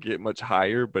going to get much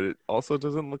higher, but it also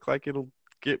doesn't look like it'll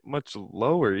get much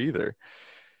lower either.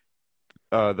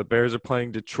 The Bears are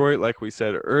playing Detroit, like we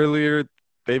said earlier.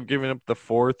 They've given up the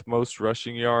 4th most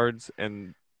rushing yards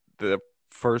and the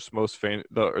first most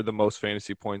the most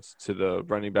fantasy points to the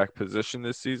running back position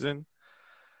this season.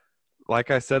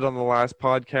 Like I said on the last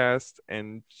podcast,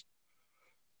 and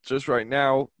just right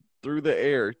now, through the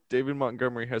air, David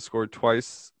Montgomery has scored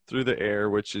twice through the air,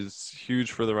 which is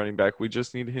huge for the running back. We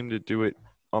just need him to do it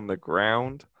on the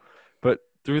ground. But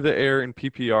through the air in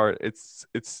PPR, it's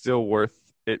still worth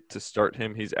it to start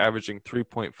him. He's averaging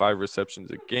 3.5 receptions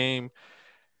a game.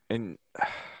 And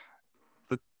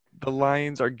the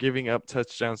Lions are giving up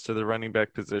touchdowns to the running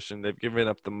back position. They've given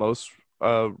up the most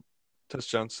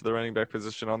touchdowns to the running back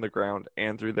position on the ground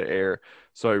and through the air.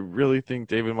 So I really think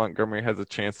David Montgomery has a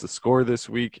chance to score this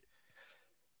week.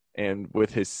 And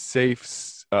with his safe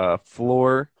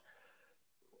floor,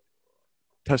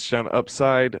 touchdown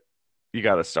upside, you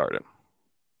got to start him.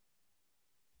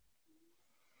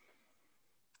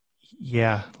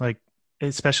 Yeah, like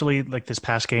especially like this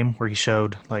past game where he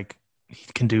showed like he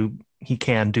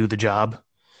can do the job.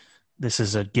 This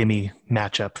is a gimme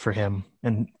matchup for him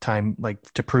and time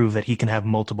like to prove that he can have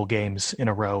multiple games in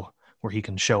a row where he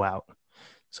can show out.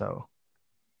 So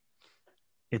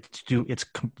it's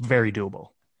very doable.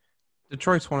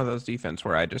 Detroit's one of those defense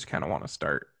where I just kind of want to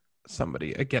start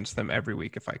somebody against them every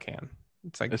week if I can.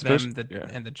 It's like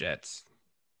and the Jets.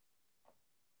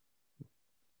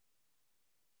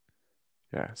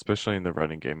 Yeah, especially in the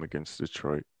running game against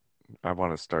Detroit. I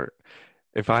want to start.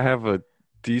 If I have a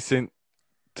decent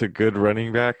to good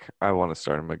running back, I want to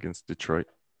start him against Detroit.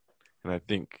 And I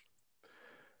think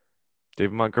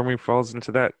David Montgomery falls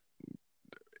into that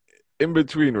in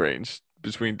between range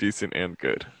between decent and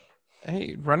good.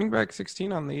 Hey, running back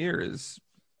 16 on the year is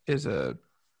a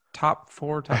top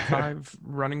 4, top 5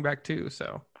 running back too.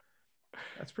 So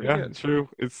that's pretty good. Yeah, true.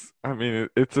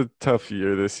 It's a tough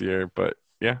year this year, but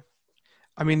yeah.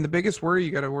 I mean, the biggest worry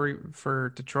you got to worry for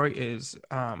Detroit is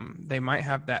they might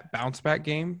have that bounce back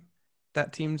game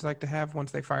that teams like to have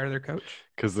once they fire their coach,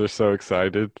 Because they're so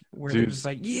excited. where they're Dude, just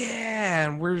like, yeah,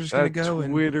 and we're just gonna that go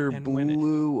Twitter and win it.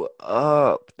 blew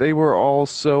up. They were all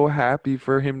so happy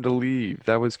for him to leave.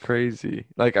 That was crazy.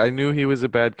 Like, I knew he was a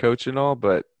bad coach and all,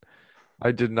 but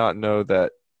I did not know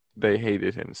that they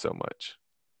hated him so much.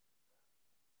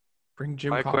 Bring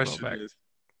Jim My Caldwell question back. is,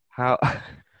 how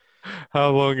how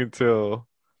long until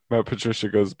Matt Patricia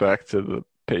goes back to the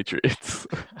Patriots?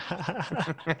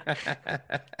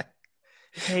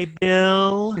 Hey,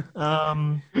 Bill.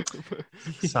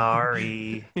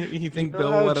 Sorry. You You think know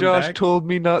Bill will how let him Josh back? told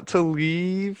me not to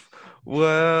leave?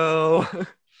 Well,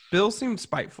 Bill seemed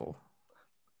spiteful.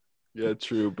 yeah,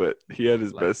 true, but he had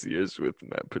his Like, best years with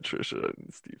Matt Patricia in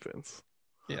his defense.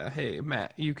 yeah, hey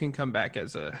Matt, you can come back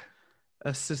as a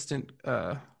assistant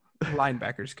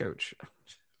linebackers coach.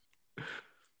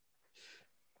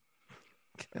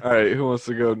 All right, who wants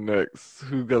to go next?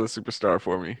 Who got a superstar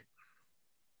for me?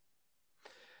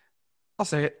 I'll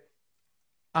say it.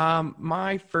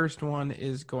 My first one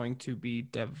is going to be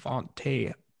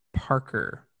Devontae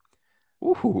Parker.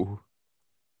 Ooh,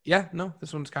 Yeah, no,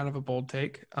 this one's kind of a bold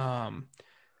take.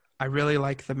 I really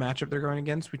like the matchup they're going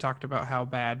against. We talked about how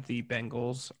bad the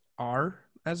Bengals are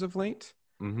as of late.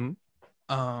 mm-hmm.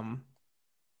 Um,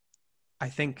 I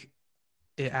think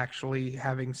it actually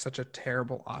having such a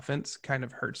terrible offense kind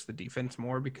of hurts the defense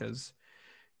more because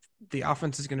the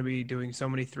offense is going to be doing so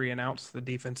many 3-and-outs. The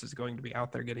defense is going to be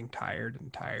out there getting tired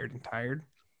and tired and tired.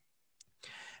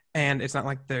 And it's not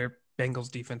like their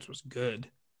Bengals defense was good.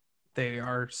 They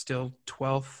are still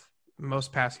 12th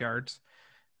most pass yards.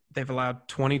 They've allowed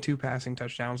 22 passing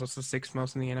touchdowns. That's the sixth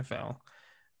most in the NFL.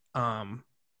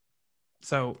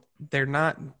 So they're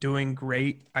not doing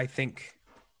great. I think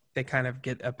they kind of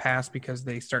get a pass because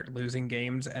they start losing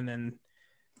games and then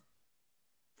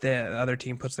the other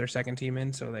team puts their second team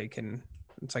in so they can,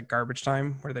 it's like garbage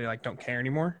time where they like don't care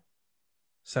anymore.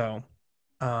 So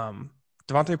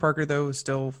Devontae Parker though is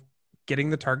still getting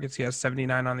the targets. He has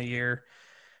 79 on the year.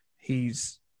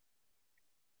 He's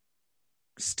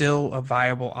still a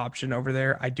viable option over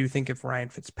there. I do think if Ryan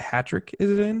Fitzpatrick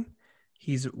is in,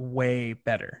 he's way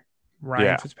better. Ryan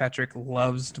Yeah, Fitzpatrick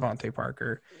loves Devontae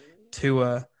Parker.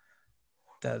 Tua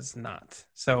does not.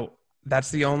 So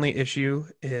that's the only issue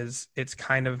is it's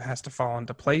kind of has to fall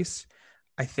into place.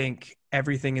 I think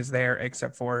everything is there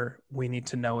except for we need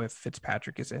to know if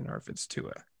Fitzpatrick is in or if it's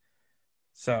Tua.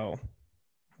 So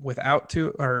without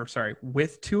Tua, or sorry,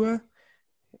 with Tua,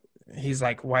 he's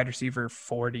like wide receiver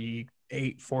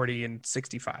 48, 40, and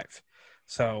 65.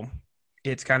 So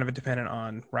it's kind of a dependent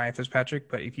on Ryan Fitzpatrick.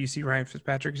 But if you see Ryan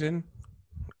Fitzpatrick's in,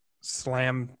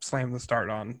 slam the start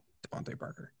on Devontae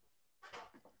Parker.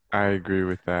 I agree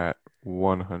with that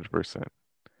 100%.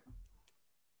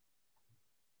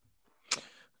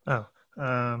 Oh,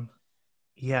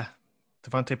 yeah.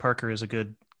 Devontae Parker is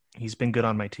he's been good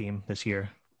on my team this year.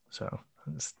 So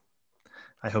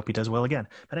I hope he does well again.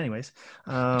 But anyways,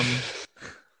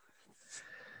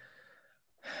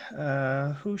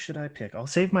 who should I pick? I'll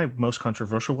save my most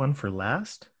controversial one for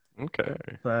last. Okay.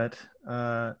 But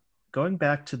going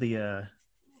back to the,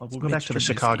 we'll go back Mitch to the Trubisky.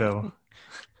 Chicago.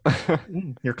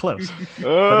 You're close,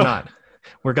 but Uh, not.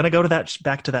 We're gonna go to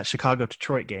back to that Chicago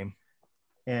Detroit game,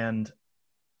 and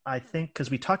I think because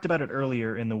we talked about it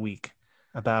earlier in the week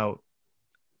about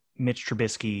Mitch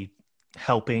Trubisky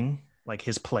helping like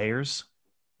his players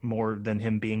more than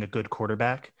him being a good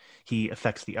quarterback. He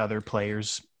affects the other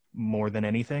players more than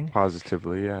anything.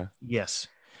 Positively, yeah. Yes.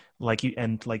 Like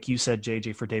you said,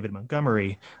 JJ, for David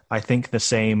Montgomery, I think the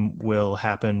same will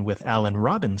happen with Allen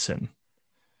Robinson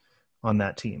on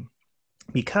that team.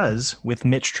 Because with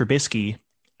Mitch Trubisky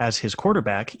as his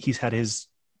quarterback, he's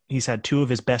had two of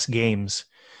his best games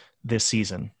this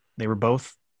season. They were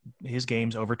both his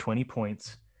games over 20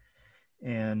 points.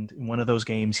 And in one of those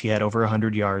games, he had over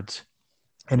 100 yards.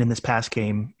 And in this past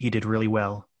game, he did really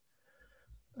well.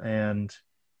 And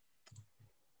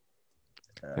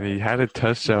he had a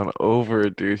touchdown over,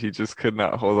 dude. He just could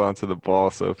not hold on to the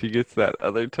ball. So if he gets that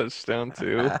other touchdown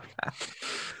too,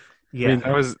 yeah, I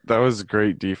mean that was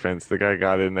great defense. The guy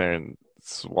got in there and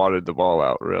swatted the ball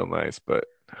out real nice. But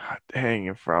dang,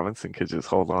 if Robinson could just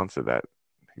hold on to that,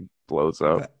 he blows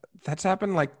up. That's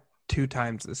happened like 2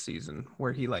 times this season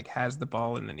where he like has the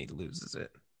ball and then he loses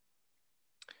it.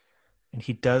 and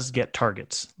he does get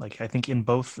targets. Like I think in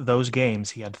both those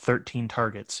games, he had 13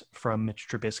 targets from Mitch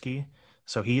Trubisky.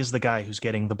 So he is the guy who's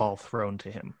getting the ball thrown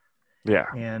to him. Yeah.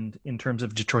 And in terms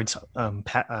of Detroit's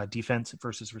defense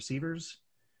versus receivers,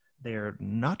 they're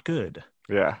not good.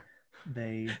 Yeah.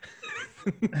 They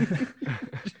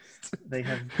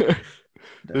have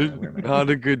They're not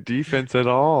a good defense at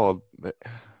all.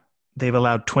 they've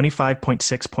allowed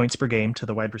 25.6 points per game to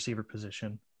the wide receiver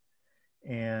position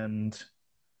and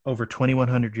over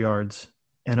 2,100 yards.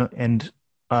 And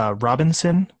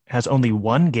Robinson has only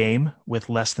one game with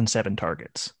less than 7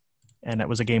 targets. And that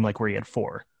was a game like where he had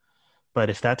 4. But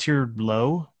if that's your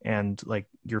low and like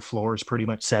your floor is pretty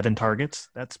much 7 targets,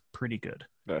 that's pretty good.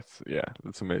 That's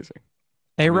amazing.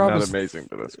 A Rob Not is amazing,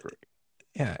 but that's great.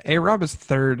 Yeah, A Rob is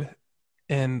third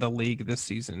in the league this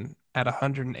season at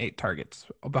 108 targets,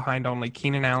 behind only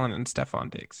Keenan Allen and Stephon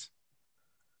Diggs.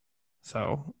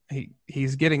 So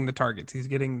he's getting the targets. He's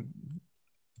getting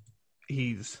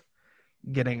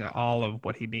all of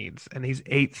what he needs, and he's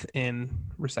 8th in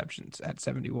receptions at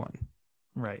 71.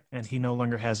 Right. And he no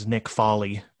longer has Nick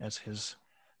Foley as his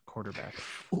quarterback.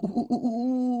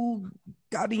 Ooh,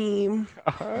 got him.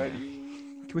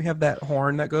 Can we have that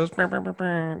horn that goes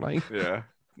like? Yeah,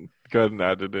 go ahead and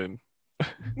add it in.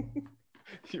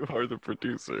 You are the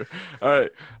producer. All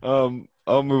right.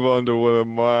 I'll move on to one of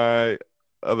my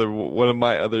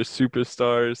other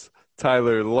superstars,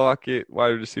 Tyler Lockett,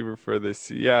 wide receiver for the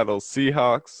Seattle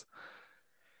Seahawks.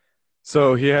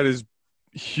 So he had his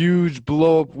huge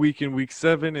blow up week in week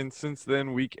 7, and since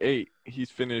then, week 8,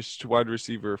 he's finished wide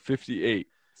receiver 58,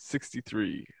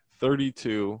 63,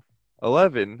 32,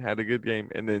 11, had a good game,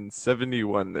 and then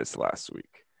 71 this last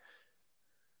week.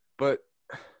 But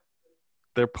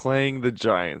they're playing the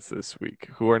Giants this week,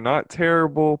 who are not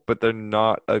terrible, but they're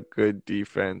not a good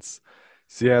defense.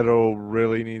 Seattle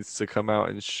really needs to come out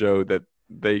and show that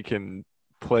they can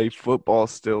play football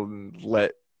still and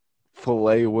let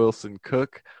Filet Wilson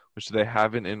cook, which they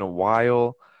haven't in a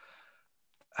while.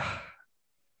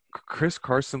 Chris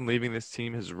Carson leaving this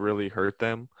team has really hurt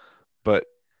them, but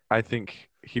I think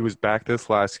he was back this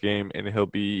last game, and he'll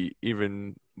be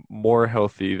even more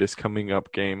healthy this coming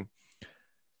up game.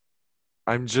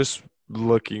 I'm just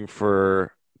looking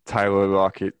for Tyler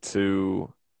Lockett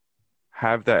to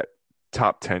have that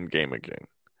top 10 game again.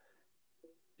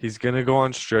 He's going to go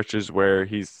on stretches where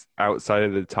he's outside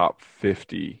of the top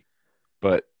 50,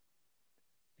 but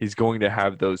he's going to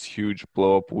have those huge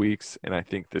blow-up weeks, and I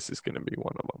think this is going to be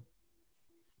one of them.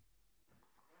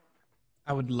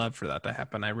 I would love for that to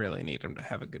happen. I really need him to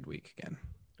have a good week again.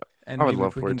 And I would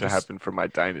love for it to happen for my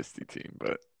dynasty team,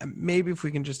 but maybe if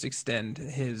we can just extend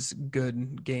his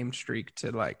good game streak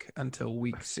to like until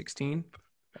week 16,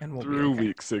 and we'll through be okay.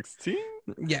 week 16.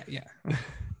 Yeah.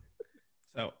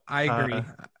 So I agree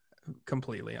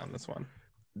completely on this one.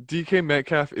 DK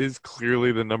Metcalf is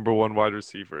clearly the number 1 wide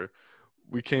receiver.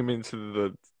 We came into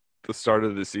the start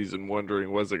of the season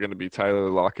wondering, was it going to be Tyler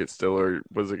Lockett still, or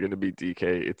was it going to be DK?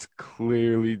 It's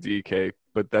clearly DK,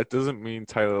 but that doesn't mean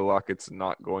Tyler Lockett's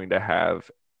not going to have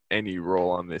any role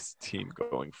on this team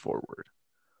going forward.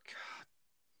 God,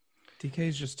 DK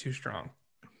is just too strong.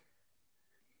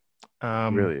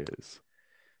 Really is.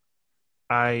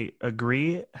 I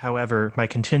agree. However, my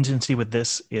contingency with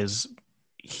this is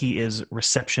he is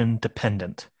reception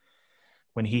dependent.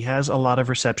 When he has a lot of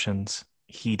receptions,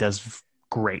 he does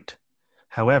great.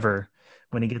 However,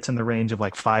 when he gets in the range of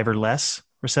like 5 or less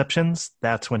receptions,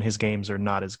 that's when his games are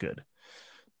not as good.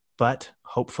 But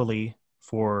hopefully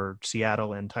for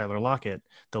Seattle and Tyler Lockett,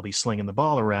 they'll be slinging the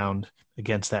ball around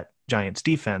against that Giants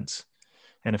defense.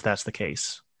 And if that's the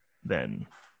case, then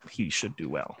he should do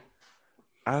well.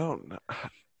 I don't know.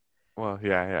 Well,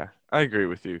 yeah. I agree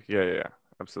with you. Yeah,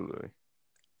 absolutely.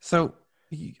 So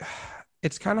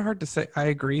it's kind of hard to say. I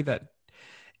agree that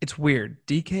it's weird.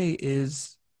 DK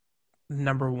is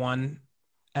number 1,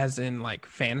 as in like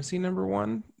fantasy number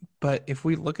 1. But if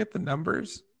we look at the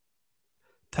numbers,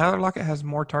 Tyler Lockett has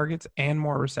more targets and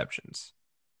more receptions.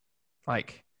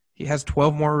 Like he has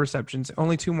 12 more receptions,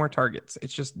 only 2 more targets.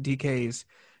 It's just DK's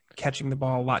catching the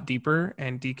ball a lot deeper,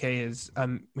 and DK is a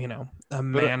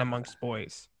man amongst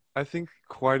boys. I think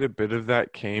quite a bit of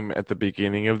that came at the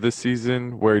beginning of the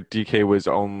season, where DK was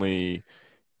only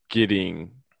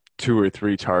getting 2 or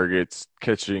 3 targets,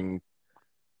 catching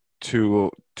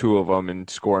two of them and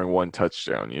scoring 1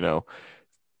 touchdown.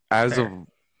 As Fair.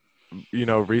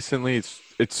 of recently,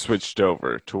 it's switched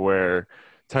over to where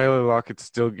Tyler Lockett's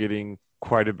still getting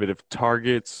quite a bit of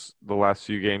targets the last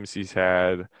few games he's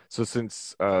had. So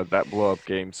since that blow up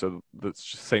game, so the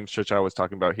same stretch I was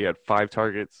talking about, he had 5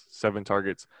 targets, 7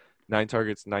 targets, 9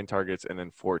 targets, 9 targets, and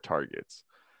then 4 targets.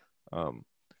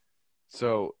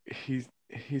 So he's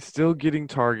still getting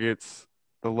targets.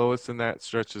 The lowest in that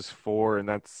stretch is 4, and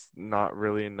that's not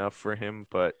really enough for him.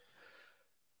 But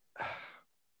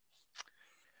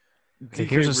Okay,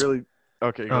 here's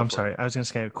okay. I'm sorry. I was going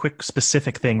to say a quick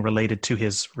specific thing related to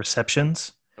his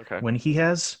receptions. Okay. When he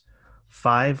has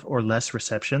 5 or less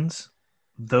receptions,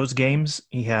 those games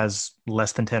he has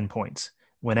less than 10 points.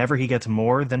 whenever he gets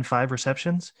more than 5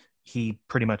 receptions, he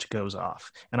pretty much goes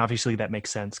off. And obviously that makes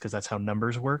sense because that's how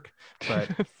numbers work. But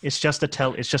it's just a I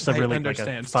really like a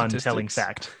understand fun telling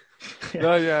statistics. fact.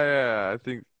 No, yeah.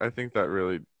 I think that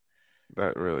really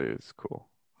is cool.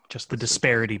 Just the That's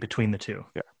disparity between the two.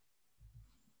 Yeah.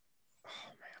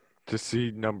 To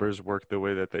see numbers work the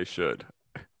way that they should.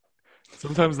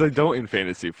 Sometimes they don't in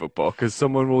fantasy football because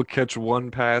someone will catch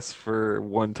one pass for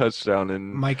one touchdown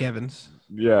and Mike Evans.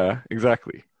 yeah,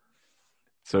 exactly.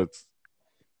 So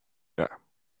yeah,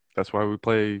 that's why we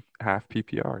play half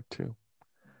PPR too.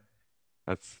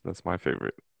 That's my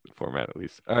favorite format at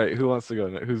least. All right, who wants to go?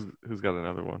 Who's got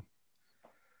another one?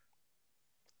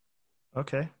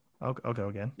 Okay, I'll go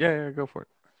again. Yeah, go for it.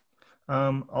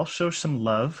 I'll show some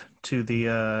love to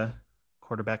the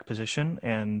quarterback position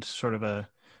and sort of a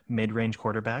mid-range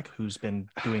quarterback who's been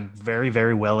doing very,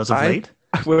 very well as of late.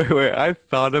 Wait. I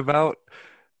thought about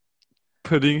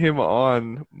putting him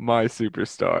on my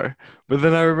superstar, but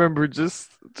then I remember just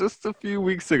a few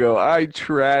weeks ago I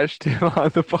trashed him on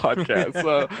the podcast,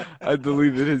 so I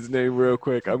deleted his name real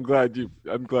quick. I'm glad you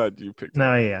picked him.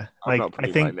 No, yeah, I'm like not I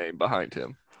putting my think name behind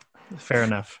him. fair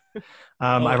enough. Oh,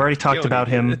 I've already talked Keone about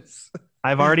did him. this.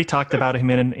 I've already talked about him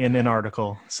in an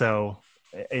article, so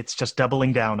it's just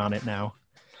doubling down on it now.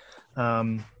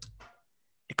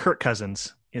 Kirk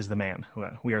Cousins is the man who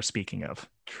we are speaking of.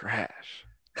 Trash.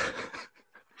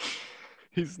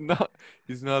 He's not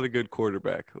a good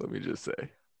quarterback, let me just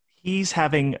say. He's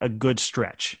having a good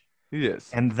stretch. He is.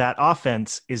 And that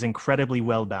offense is incredibly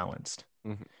well balanced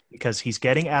because he's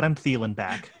getting Adam Thielen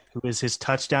back, who is his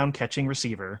touchdown catching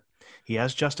receiver. He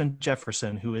has Justin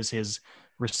Jefferson, who is his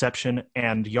reception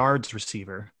and yards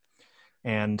receiver.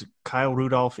 And Kyle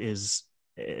Rudolph is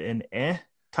an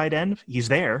tight end. He's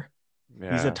there.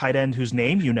 Yeah. He's a tight end whose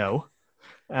name you know.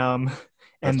 That's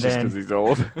and just then because he's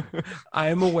old. I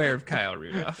am aware of Kyle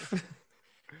Rudolph.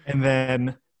 and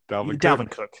then Dalvin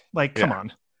Cook. Like, come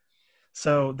on.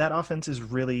 So that offense is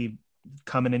really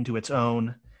coming into its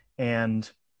own, and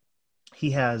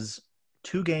he has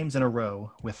 2 games in a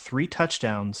row with 3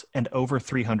 touchdowns and over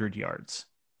 300 yards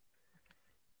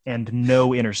and no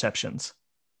interceptions.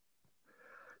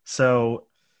 So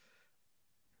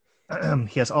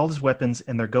he has all his weapons,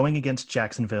 and they're going against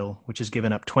Jacksonville, which has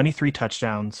given up 23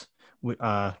 touchdowns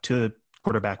to the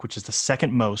quarterback, which is the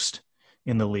second most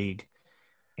in the league.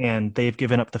 And they've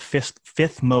given up the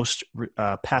fifth most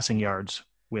passing yards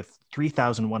with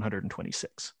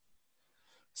 3,126.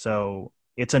 So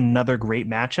it's another great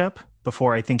matchup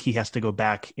before I think he has to go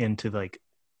back into like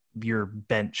your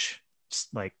bench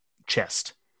like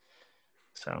chest.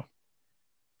 So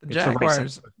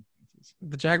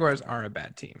The Jaguars are a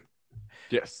bad team.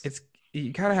 Yes.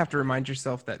 You kind of have to remind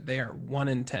yourself that they are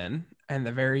 1-10, and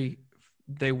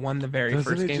they won the very Doesn't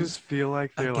first it game just feel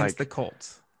like they're against like the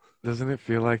Colts. Doesn't it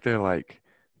feel like they're like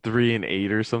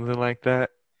 3-8 or something like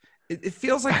that? It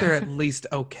feels like they're at least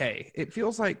okay. It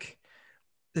feels like,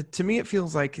 to me, it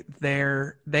feels like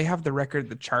they have the record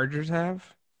the Chargers have,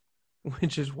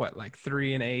 which is what, like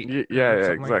 3-8. Yeah,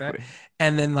 something like exactly. that.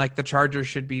 And then like the Chargers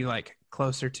should be like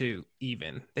closer to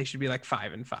even. They should be like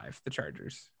 5-5. The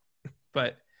Chargers,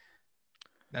 but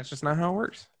that's just not how it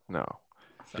works. No.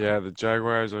 So. Yeah, the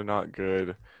Jaguars are not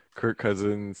good. Kirk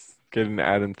Cousins getting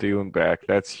Adam Thielen back,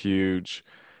 that's huge.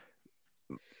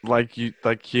 Like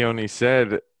Keone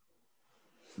said,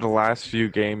 the last few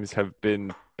games have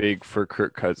been big for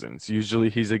Kirk Cousins. Usually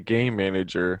he's a game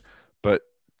manager, but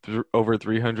over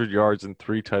 300 yards and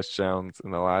 3 touchdowns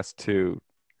in the last 2,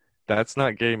 that's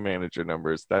not game manager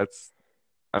numbers.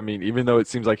 Even though it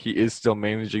seems like he is still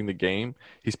managing the game,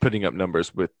 he's putting up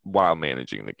numbers while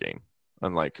managing the game,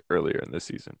 unlike earlier in the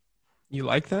season. You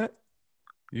like that?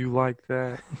 You like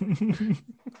that?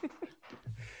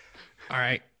 All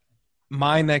right.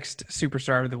 My next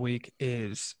superstar of the week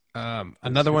is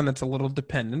another one that's a little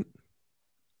dependent,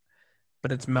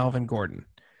 but it's Melvin Gordon.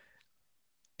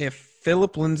 If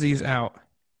Phillip Lindsay's out,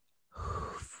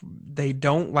 they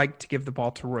don't like to give the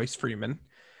ball to Royce Freeman.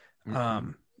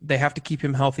 They have to keep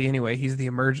him healthy anyway. He's the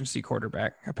emergency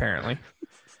quarterback, apparently.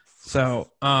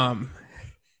 So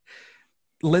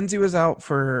Lindsay was out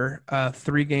for a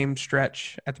 3-game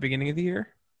stretch at the beginning of the year,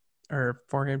 or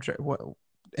 4-game stretch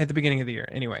at the beginning of the year.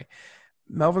 Anyway,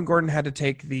 Melvin Gordon had to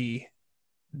take the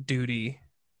duty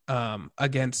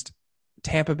against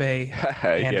Tampa Bay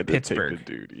and Pittsburgh.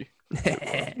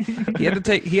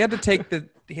 He had to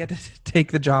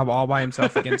take the job all by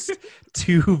himself against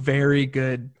two very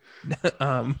good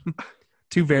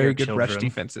rush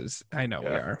defenses. I know we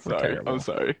are. We're terrible. I'm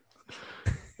sorry.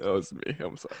 That was me.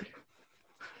 I'm sorry.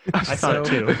 I thought it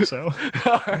too. So.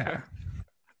 Yeah.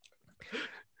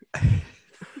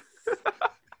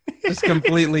 Just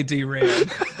completely derailed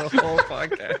the whole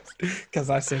podcast because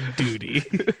I said duty.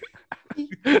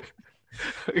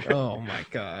 Oh my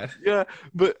god. Yeah,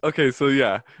 but okay, so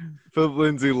yeah, Philip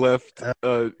Lindsay left,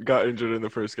 got injured in the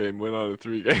first game, went on a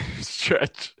 3-game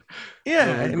stretch. Yeah,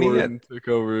 Melvin and he Gordon took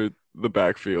over the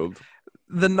backfield.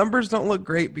 the numbers don't look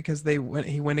great because he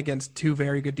went against two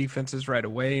very good defenses right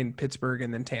away in Pittsburgh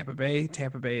and then Tampa Bay.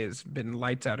 Tampa Bay has been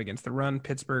lights out against the run.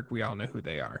 Pittsburgh, we all know who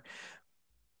they are.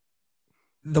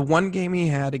 The one game he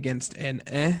had against an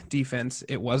defense,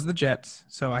 it was the Jets,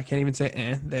 so I can't even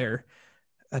say they're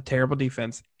a terrible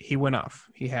defense. He went off.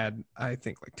 He had, I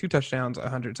think, like 2 touchdowns,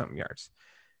 100-something yards.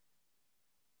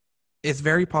 It's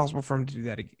very possible for him to do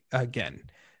that again.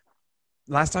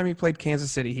 Last time he played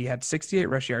Kansas City, he had 68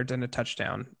 rush yards and a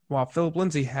touchdown, while Philip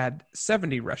Lindsay had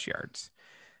 70 rush yards.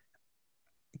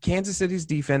 Kansas City's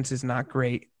defense is not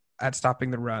great at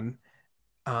stopping the run,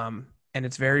 and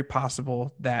it's very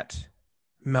possible that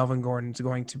Melvin Gordon's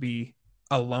going to be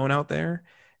alone out there,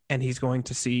 and he's going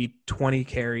to see 20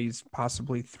 carries,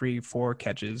 possibly 3-4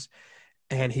 catches,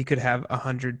 and he could have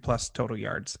 100-plus total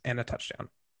yards and a touchdown.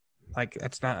 Like,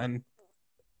 that's not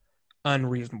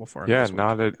unreasonable for him. Yeah, this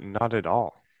week. not at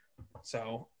all.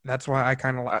 So that's why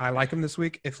I like him this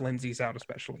week if Lindsay's out,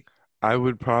 especially. I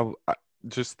would probably,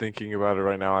 just thinking about it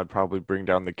right now, I'd probably bring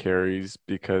down the carries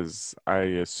because I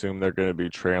assume they're going to be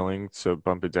trailing, so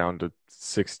bump it down to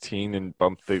 16 and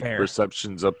bump the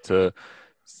receptions up to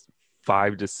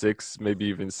 5 to 6, maybe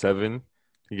even 7.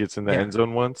 He gets in the end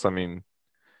zone once. I mean,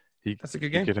 that's a good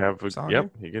game. He could have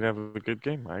he could have a good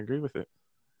game. I agree with it.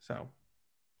 So,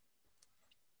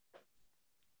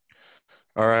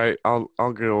 all right,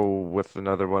 I'll go with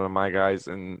another one of my guys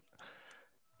and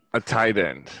a tight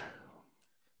end,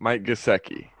 Mike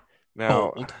Gesicki.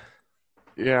 Now,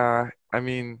 yeah, I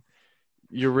mean,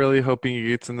 you're really hoping he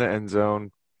gets in the end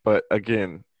zone, but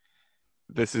again,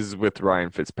 this is with Ryan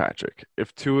Fitzpatrick.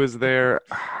 If Tua's there,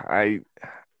 I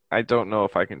don't know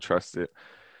if I can trust it.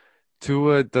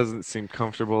 Tua doesn't seem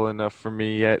comfortable enough for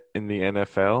me yet in the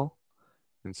NFL.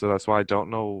 And so that's why I don't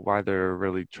know why they're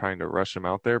really trying to rush him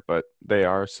out there, but they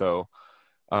are. So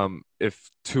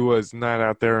if Tua's not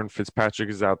out there and Fitzpatrick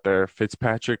is out there,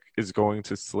 Fitzpatrick is going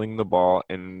to sling the ball,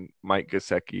 and Mike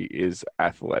Gesicki is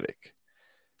athletic.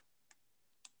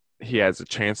 He has a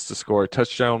chance to score a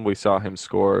touchdown. We saw him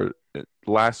score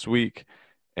last week,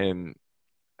 and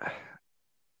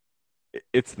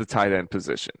it's the tight end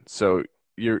position. So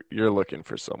you're looking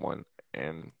for someone,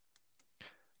 and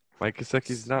Mike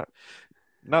Gesicki's not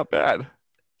bad.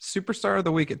 Superstar of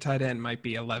the week at tight end might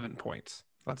be 11 points.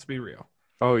 Let's be real.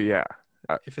 Oh yeah.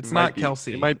 If it's not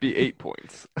Kelsey, it might be 8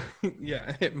 points.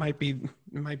 Yeah, it might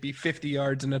be 50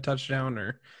 yards and a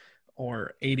touchdown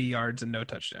or 80 yards and no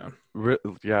touchdown.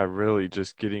 Really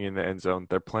just getting in the end zone.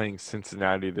 They're playing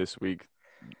Cincinnati this week.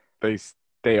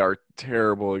 They are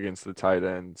terrible against the tight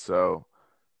end, so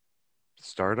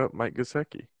start up Mike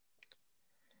Gesicki.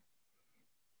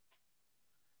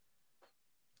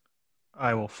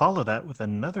 I will follow that with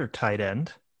another tight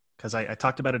end because I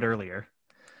talked about it earlier,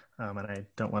 and I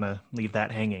don't want to leave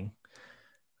that hanging.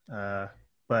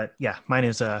 But yeah, mine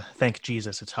is thank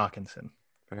Jesus it's Hawkinson.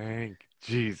 Thank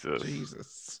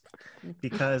Jesus.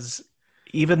 Because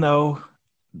even though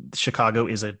Chicago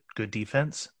is a good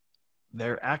defense,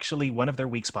 they're actually one of their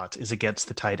weak spots is against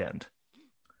the tight end.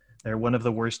 They're one of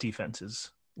the worst defenses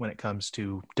when it comes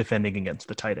to defending against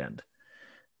the tight end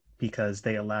because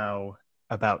they allow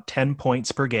about 10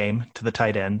 points per game to the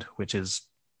tight end, which is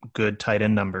good tight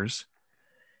end numbers.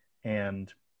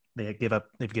 And they've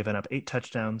given up 8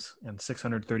 touchdowns and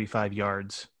 635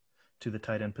 yards to the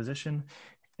tight end position.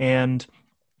 And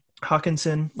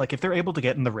Hawkinson, like if they're able to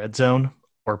get in the red zone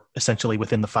or essentially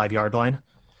within the 5-yard line,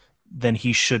 then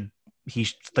he's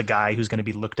the guy who's going to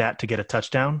be looked at to get a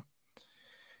touchdown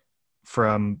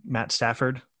from Matt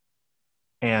Stafford.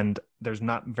 And there's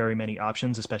not very many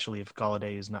options, especially if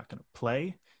Golladay is not going to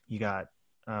play. You got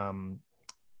Marvin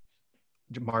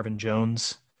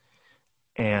Jones,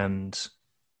 and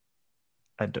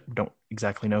I don't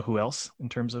exactly know who else in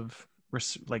terms of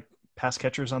like pass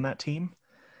catchers on that team.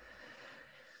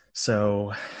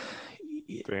 So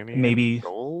maybe.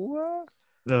 Oh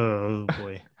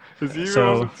boy, he's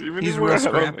real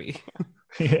scrappy.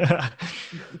 Yeah,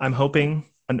 I'm hoping.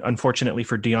 Unfortunately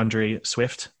for DeAndre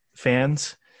Swift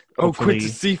fans. Quincy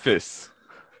Cephas.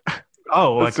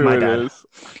 Oh, like my dad.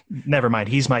 Never mind.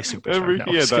 He's my superstar.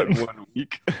 He had that 1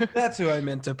 week. That's who I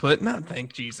meant to put. Not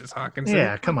thank Jesus Hawkinson.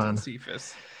 Yeah, come on.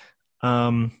 Cephas.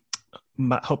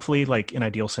 Hopefully, like an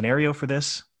ideal scenario for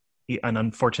this, and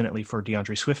unfortunately for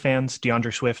DeAndre Swift fans,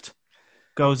 DeAndre Swift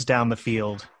goes down the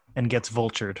field and gets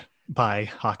vultured by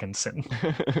Hawkinson,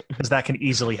 because that can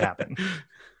easily happen.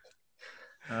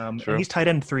 And True. he's tight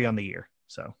end 3 on the year,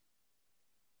 so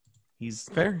he's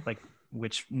Fair. like,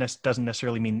 which doesn't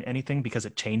necessarily mean anything because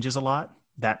it changes a lot,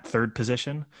 that third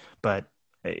position. But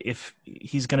if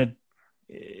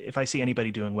I see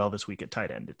anybody doing well this week at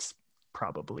tight end, it's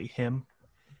probably him,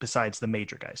 besides the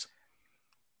major guys.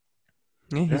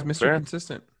 Yeah, he's Yeah, Mr. fair.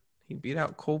 Consistent. He beat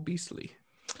out Cole Beasley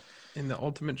in the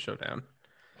Ultimate Showdown.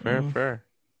 Fair.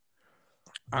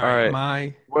 All All right,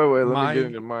 right. Wait. Let me get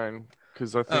into mine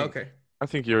because I think okay. I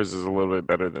think yours is a little bit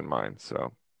better than mine.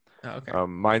 So, Okay.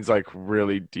 mine's like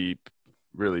really deep.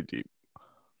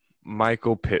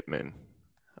 Michael Pittman,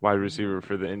 wide receiver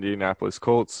for the Indianapolis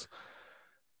Colts.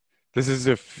 This is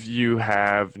if you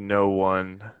have no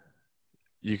one,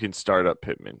 you can start up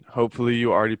Pittman. Hopefully,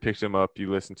 you already picked him up.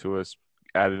 You listened to us,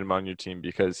 added him on your team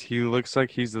because he looks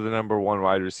like he's the number one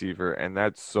wide receiver, and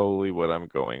that's solely what I'm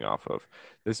going off of.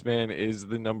 This man is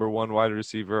the number one wide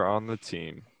receiver on the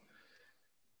team.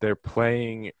 They're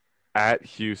playing at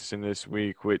Houston this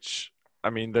week, which, I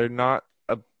mean, they're not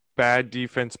a bad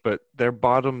defense, but they're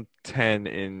bottom 10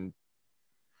 in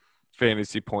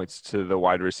fantasy points to the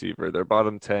wide receiver. They're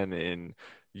bottom 10 in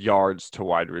yards to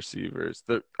wide receivers.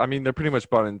 They're pretty much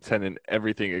bottom 10 in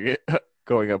everything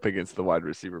going up against the wide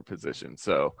receiver position.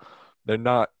 So they're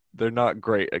not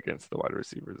great against the wide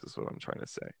receivers is what I'm trying to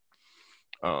say.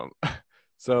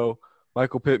 So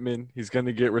Michael Pittman, he's going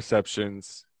to get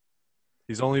receptions.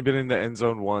 He's only been in the end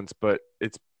zone once, but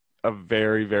it's a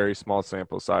very, very small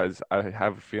sample size. I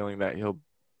have a feeling that he'll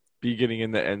be getting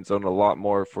in the end zone a lot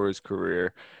more for his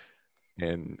career.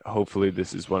 And hopefully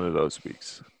this is one of those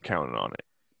weeks. I'm counting on it.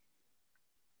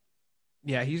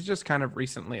 Yeah, he's just kind of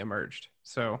recently emerged.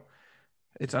 So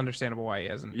it's understandable why he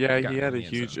hasn't. Yeah, he gotten had in a the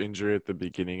end huge zone. injury at the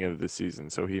beginning of the season,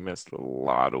 so he missed a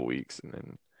lot of weeks. And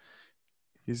then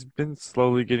he's been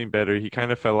slowly getting better. He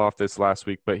kind of fell off this last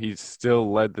week, but he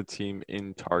still led the team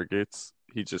in targets.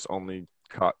 He just only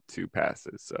caught 2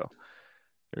 passes. So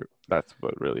that's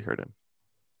what really hurt him.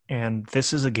 And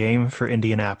this is a game for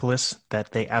Indianapolis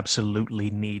that they absolutely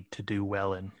need to do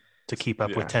well in to keep up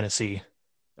with Yeah. Tennessee.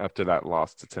 After that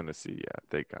loss to Tennessee, yeah,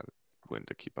 they got to win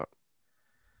to keep up.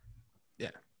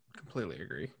 Yeah, completely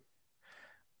agree.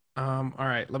 All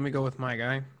right, let me go with my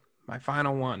guy. My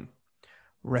final one,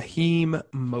 Raheem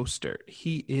Mostert.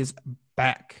 He is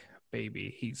back,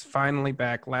 baby. He's finally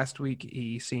back. Last week,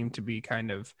 he seemed to be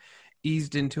kind of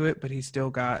eased into it, but he still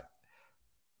got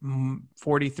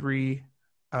 43.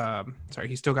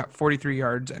 He still got 43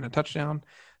 yards and a touchdown.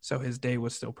 So his day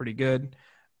was still pretty good.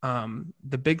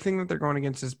 The big thing that they're going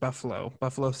against is Buffalo.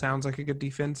 Buffalo sounds like a good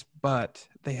defense, but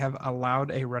they have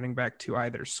allowed a running back to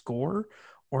either score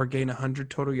or gain 100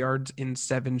 total yards in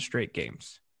 7 straight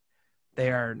games.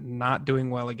 They are not doing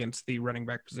well against the running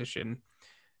back position.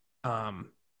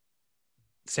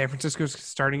 San Francisco's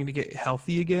starting to get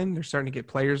healthy again. They're starting to get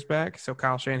players back. So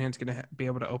Kyle Shanahan's going to be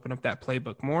able to open up that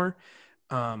playbook more.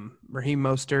 Raheem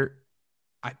Mostert,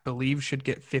 I believe, should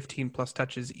get 15 plus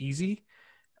touches easy.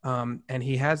 And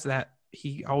he has that.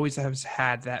 He always has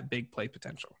had that big play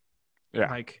potential. Yeah.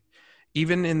 Like,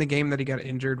 even in the game that he got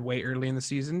injured way early in the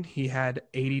season, he had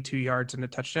 82 yards and a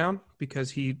touchdown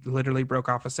because he literally broke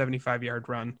off a 75-yard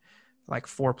run like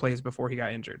 4 plays before he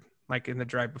got injured, like in the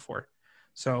drive before.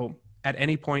 So at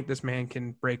any point, this man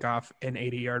can break off an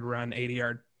 80-yard run,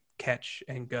 80-yard catch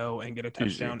and go and get a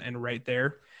touchdown. Easy. And right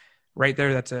there,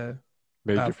 that's a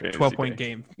Major fantasy 12-point day.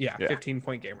 game. Yeah,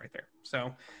 15-point game right there.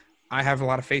 So I have a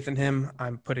lot of faith in him.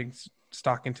 I'm putting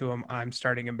stock into him. I'm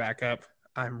starting him back up.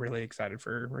 I'm really excited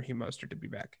for Raheem Mostert to be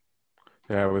back.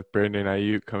 Yeah, with Brandon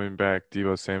Ayuk coming back,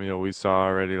 Deebo Samuel, we saw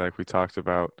already, like we talked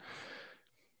about.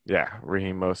 Yeah,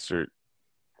 Raheem Mostert.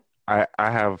 I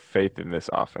have faith in this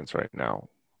offense right now.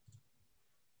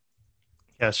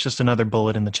 Yeah, it's just another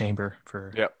bullet in the chamber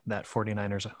for that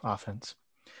 49ers offense.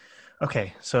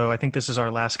 Okay, so I think this is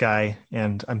our last guy,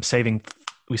 and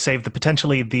we saved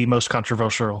potentially the most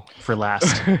controversial for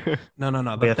last. No,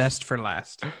 the best for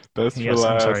last. Best for last.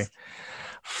 I'm sorry.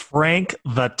 Frank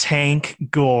the Tank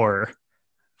Gore.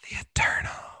 The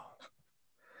Eternal.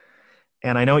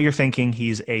 And I know what you're thinking.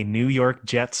 He's a New York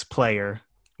Jets player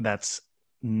that's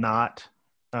not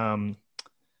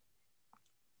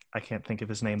I can't think of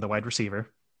his name, the wide receiver,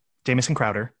 Jamison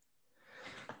Crowder.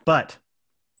 But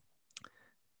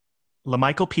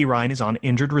LaMichael Pirine is on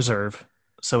injured reserve,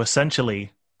 so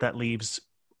essentially that leaves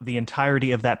the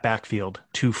entirety of that backfield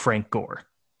to Frank Gore.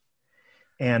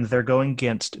 And they're going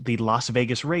against the Las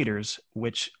Vegas Raiders,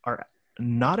 which are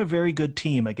not a very good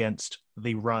team against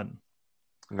the run.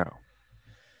 No.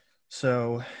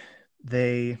 So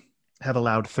they have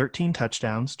allowed 13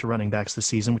 touchdowns to running backs this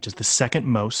season, which is the second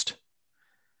most.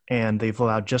 And they've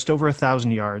allowed just over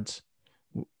 1,000 yards,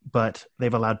 but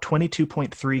they've allowed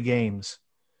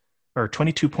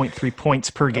 22.3 points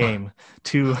per game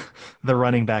to the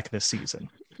running back this season.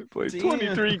 He played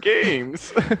 23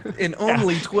 games. In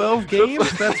only 12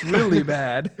 games? That's really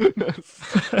bad.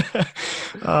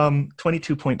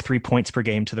 22.3 points per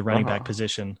game to the running back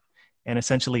position. And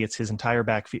essentially it's his entire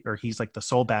backfield, or he's like the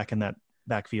sole back in that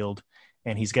backfield,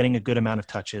 and he's getting a good amount of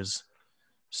touches.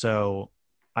 So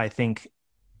I think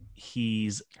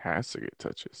has to get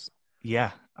touches.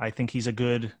 Yeah, I think he's a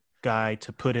good guy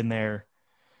to put in there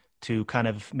to kind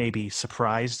of maybe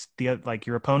surprise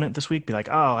your opponent this week. Be like,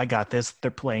 oh, I got this. They're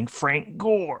playing Frank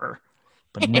Gore.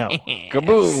 But no.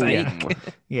 Kaboom.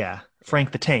 Yeah.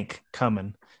 Frank the Tank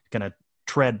coming. Gonna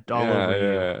tread all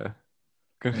over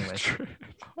you. Anyway.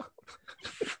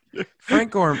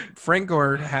 Frank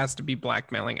Gore has to be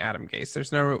blackmailing Adam Gase.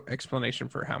 There's no explanation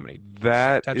for how many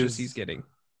touches he's getting.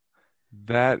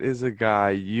 That is a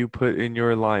guy you put in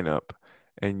your lineup,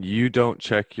 and you don't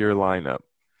check your lineup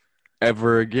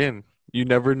ever again. You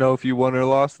never know if you won or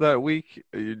lost that week.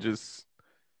 You just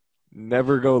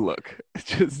never go look.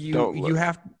 Don't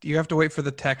look. You have to wait for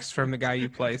the text from the guy you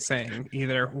play saying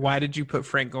either why did you put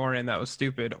Frank Gore in, that was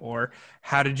stupid, or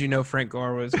how did you know Frank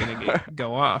Gore was going to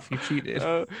go off? You cheated.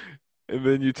 And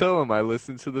then you tell him I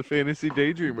listened to the Fantasy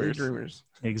Daydreamers.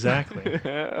 Exactly.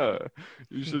 Yeah,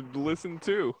 you should listen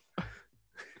too.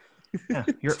 Yeah,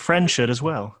 your friend should as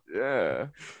well. Yeah.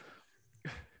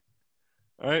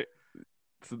 All right.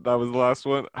 So that was the last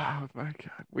one. Oh my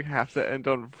God, we have to end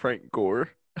on Frank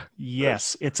Gore.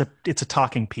 Yes, it's a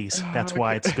talking piece. That's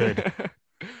why it's good.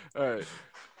 All right.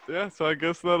 Yeah, so I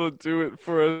guess that'll do it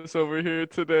for us over here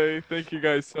today. Thank you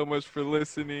guys so much for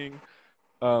listening.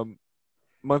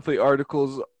 Monthly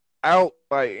articles out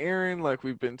by Aaron, like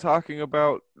we've been talking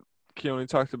about. Keone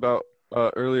talked about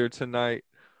earlier tonight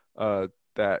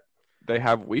that they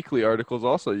have weekly articles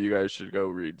also you guys should go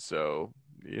read. So,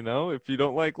 if you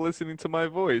don't like listening to my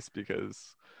voice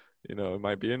because, it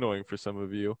might be annoying for some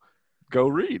of you, go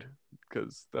read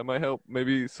because that might help.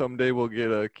 Maybe someday we'll get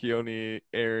Keone,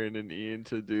 Aaron, and Ian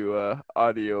to do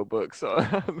audio books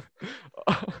on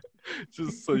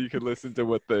just so you can listen to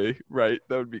what they write.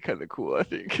 That would be kind of cool, I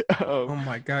think. Oh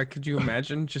my God, could you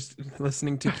imagine just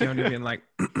listening to Keone being like,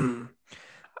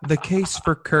 the case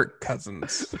for Kirk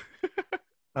Cousins.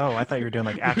 Oh, I thought you were doing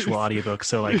like actual audiobooks.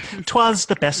 So like, 'twas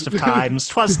the best of times,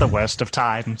 'twas the worst of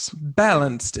times.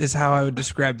 Balanced is how I would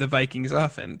describe the Vikings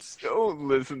offense. Don't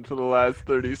listen to the last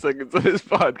 30 seconds of this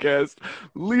podcast.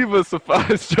 Leave us a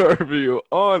 5-star review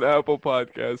on Apple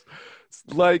Podcasts.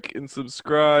 Like and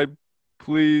subscribe,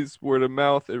 please. Word of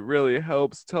mouth, it really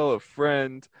helps. Tell a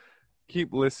friend.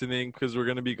 Keep listening because we're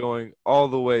going to be going all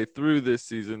the way through this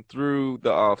season, through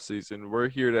the off season. We're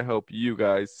here to help you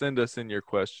guys. Send us in your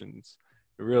questions.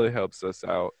 It really helps us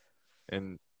out,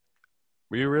 and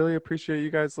we really appreciate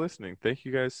you guys listening. Thank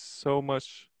you guys so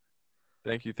much.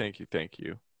 Thank you.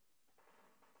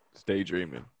 Stay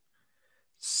dreaming.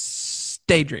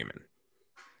 Stay dreaming.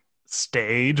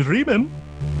 Stay dreaming.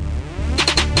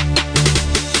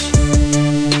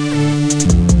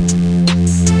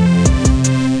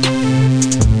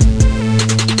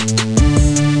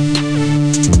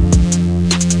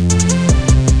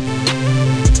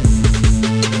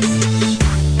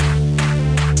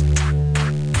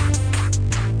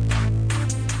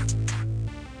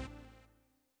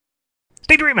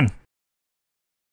 Stay dreaming.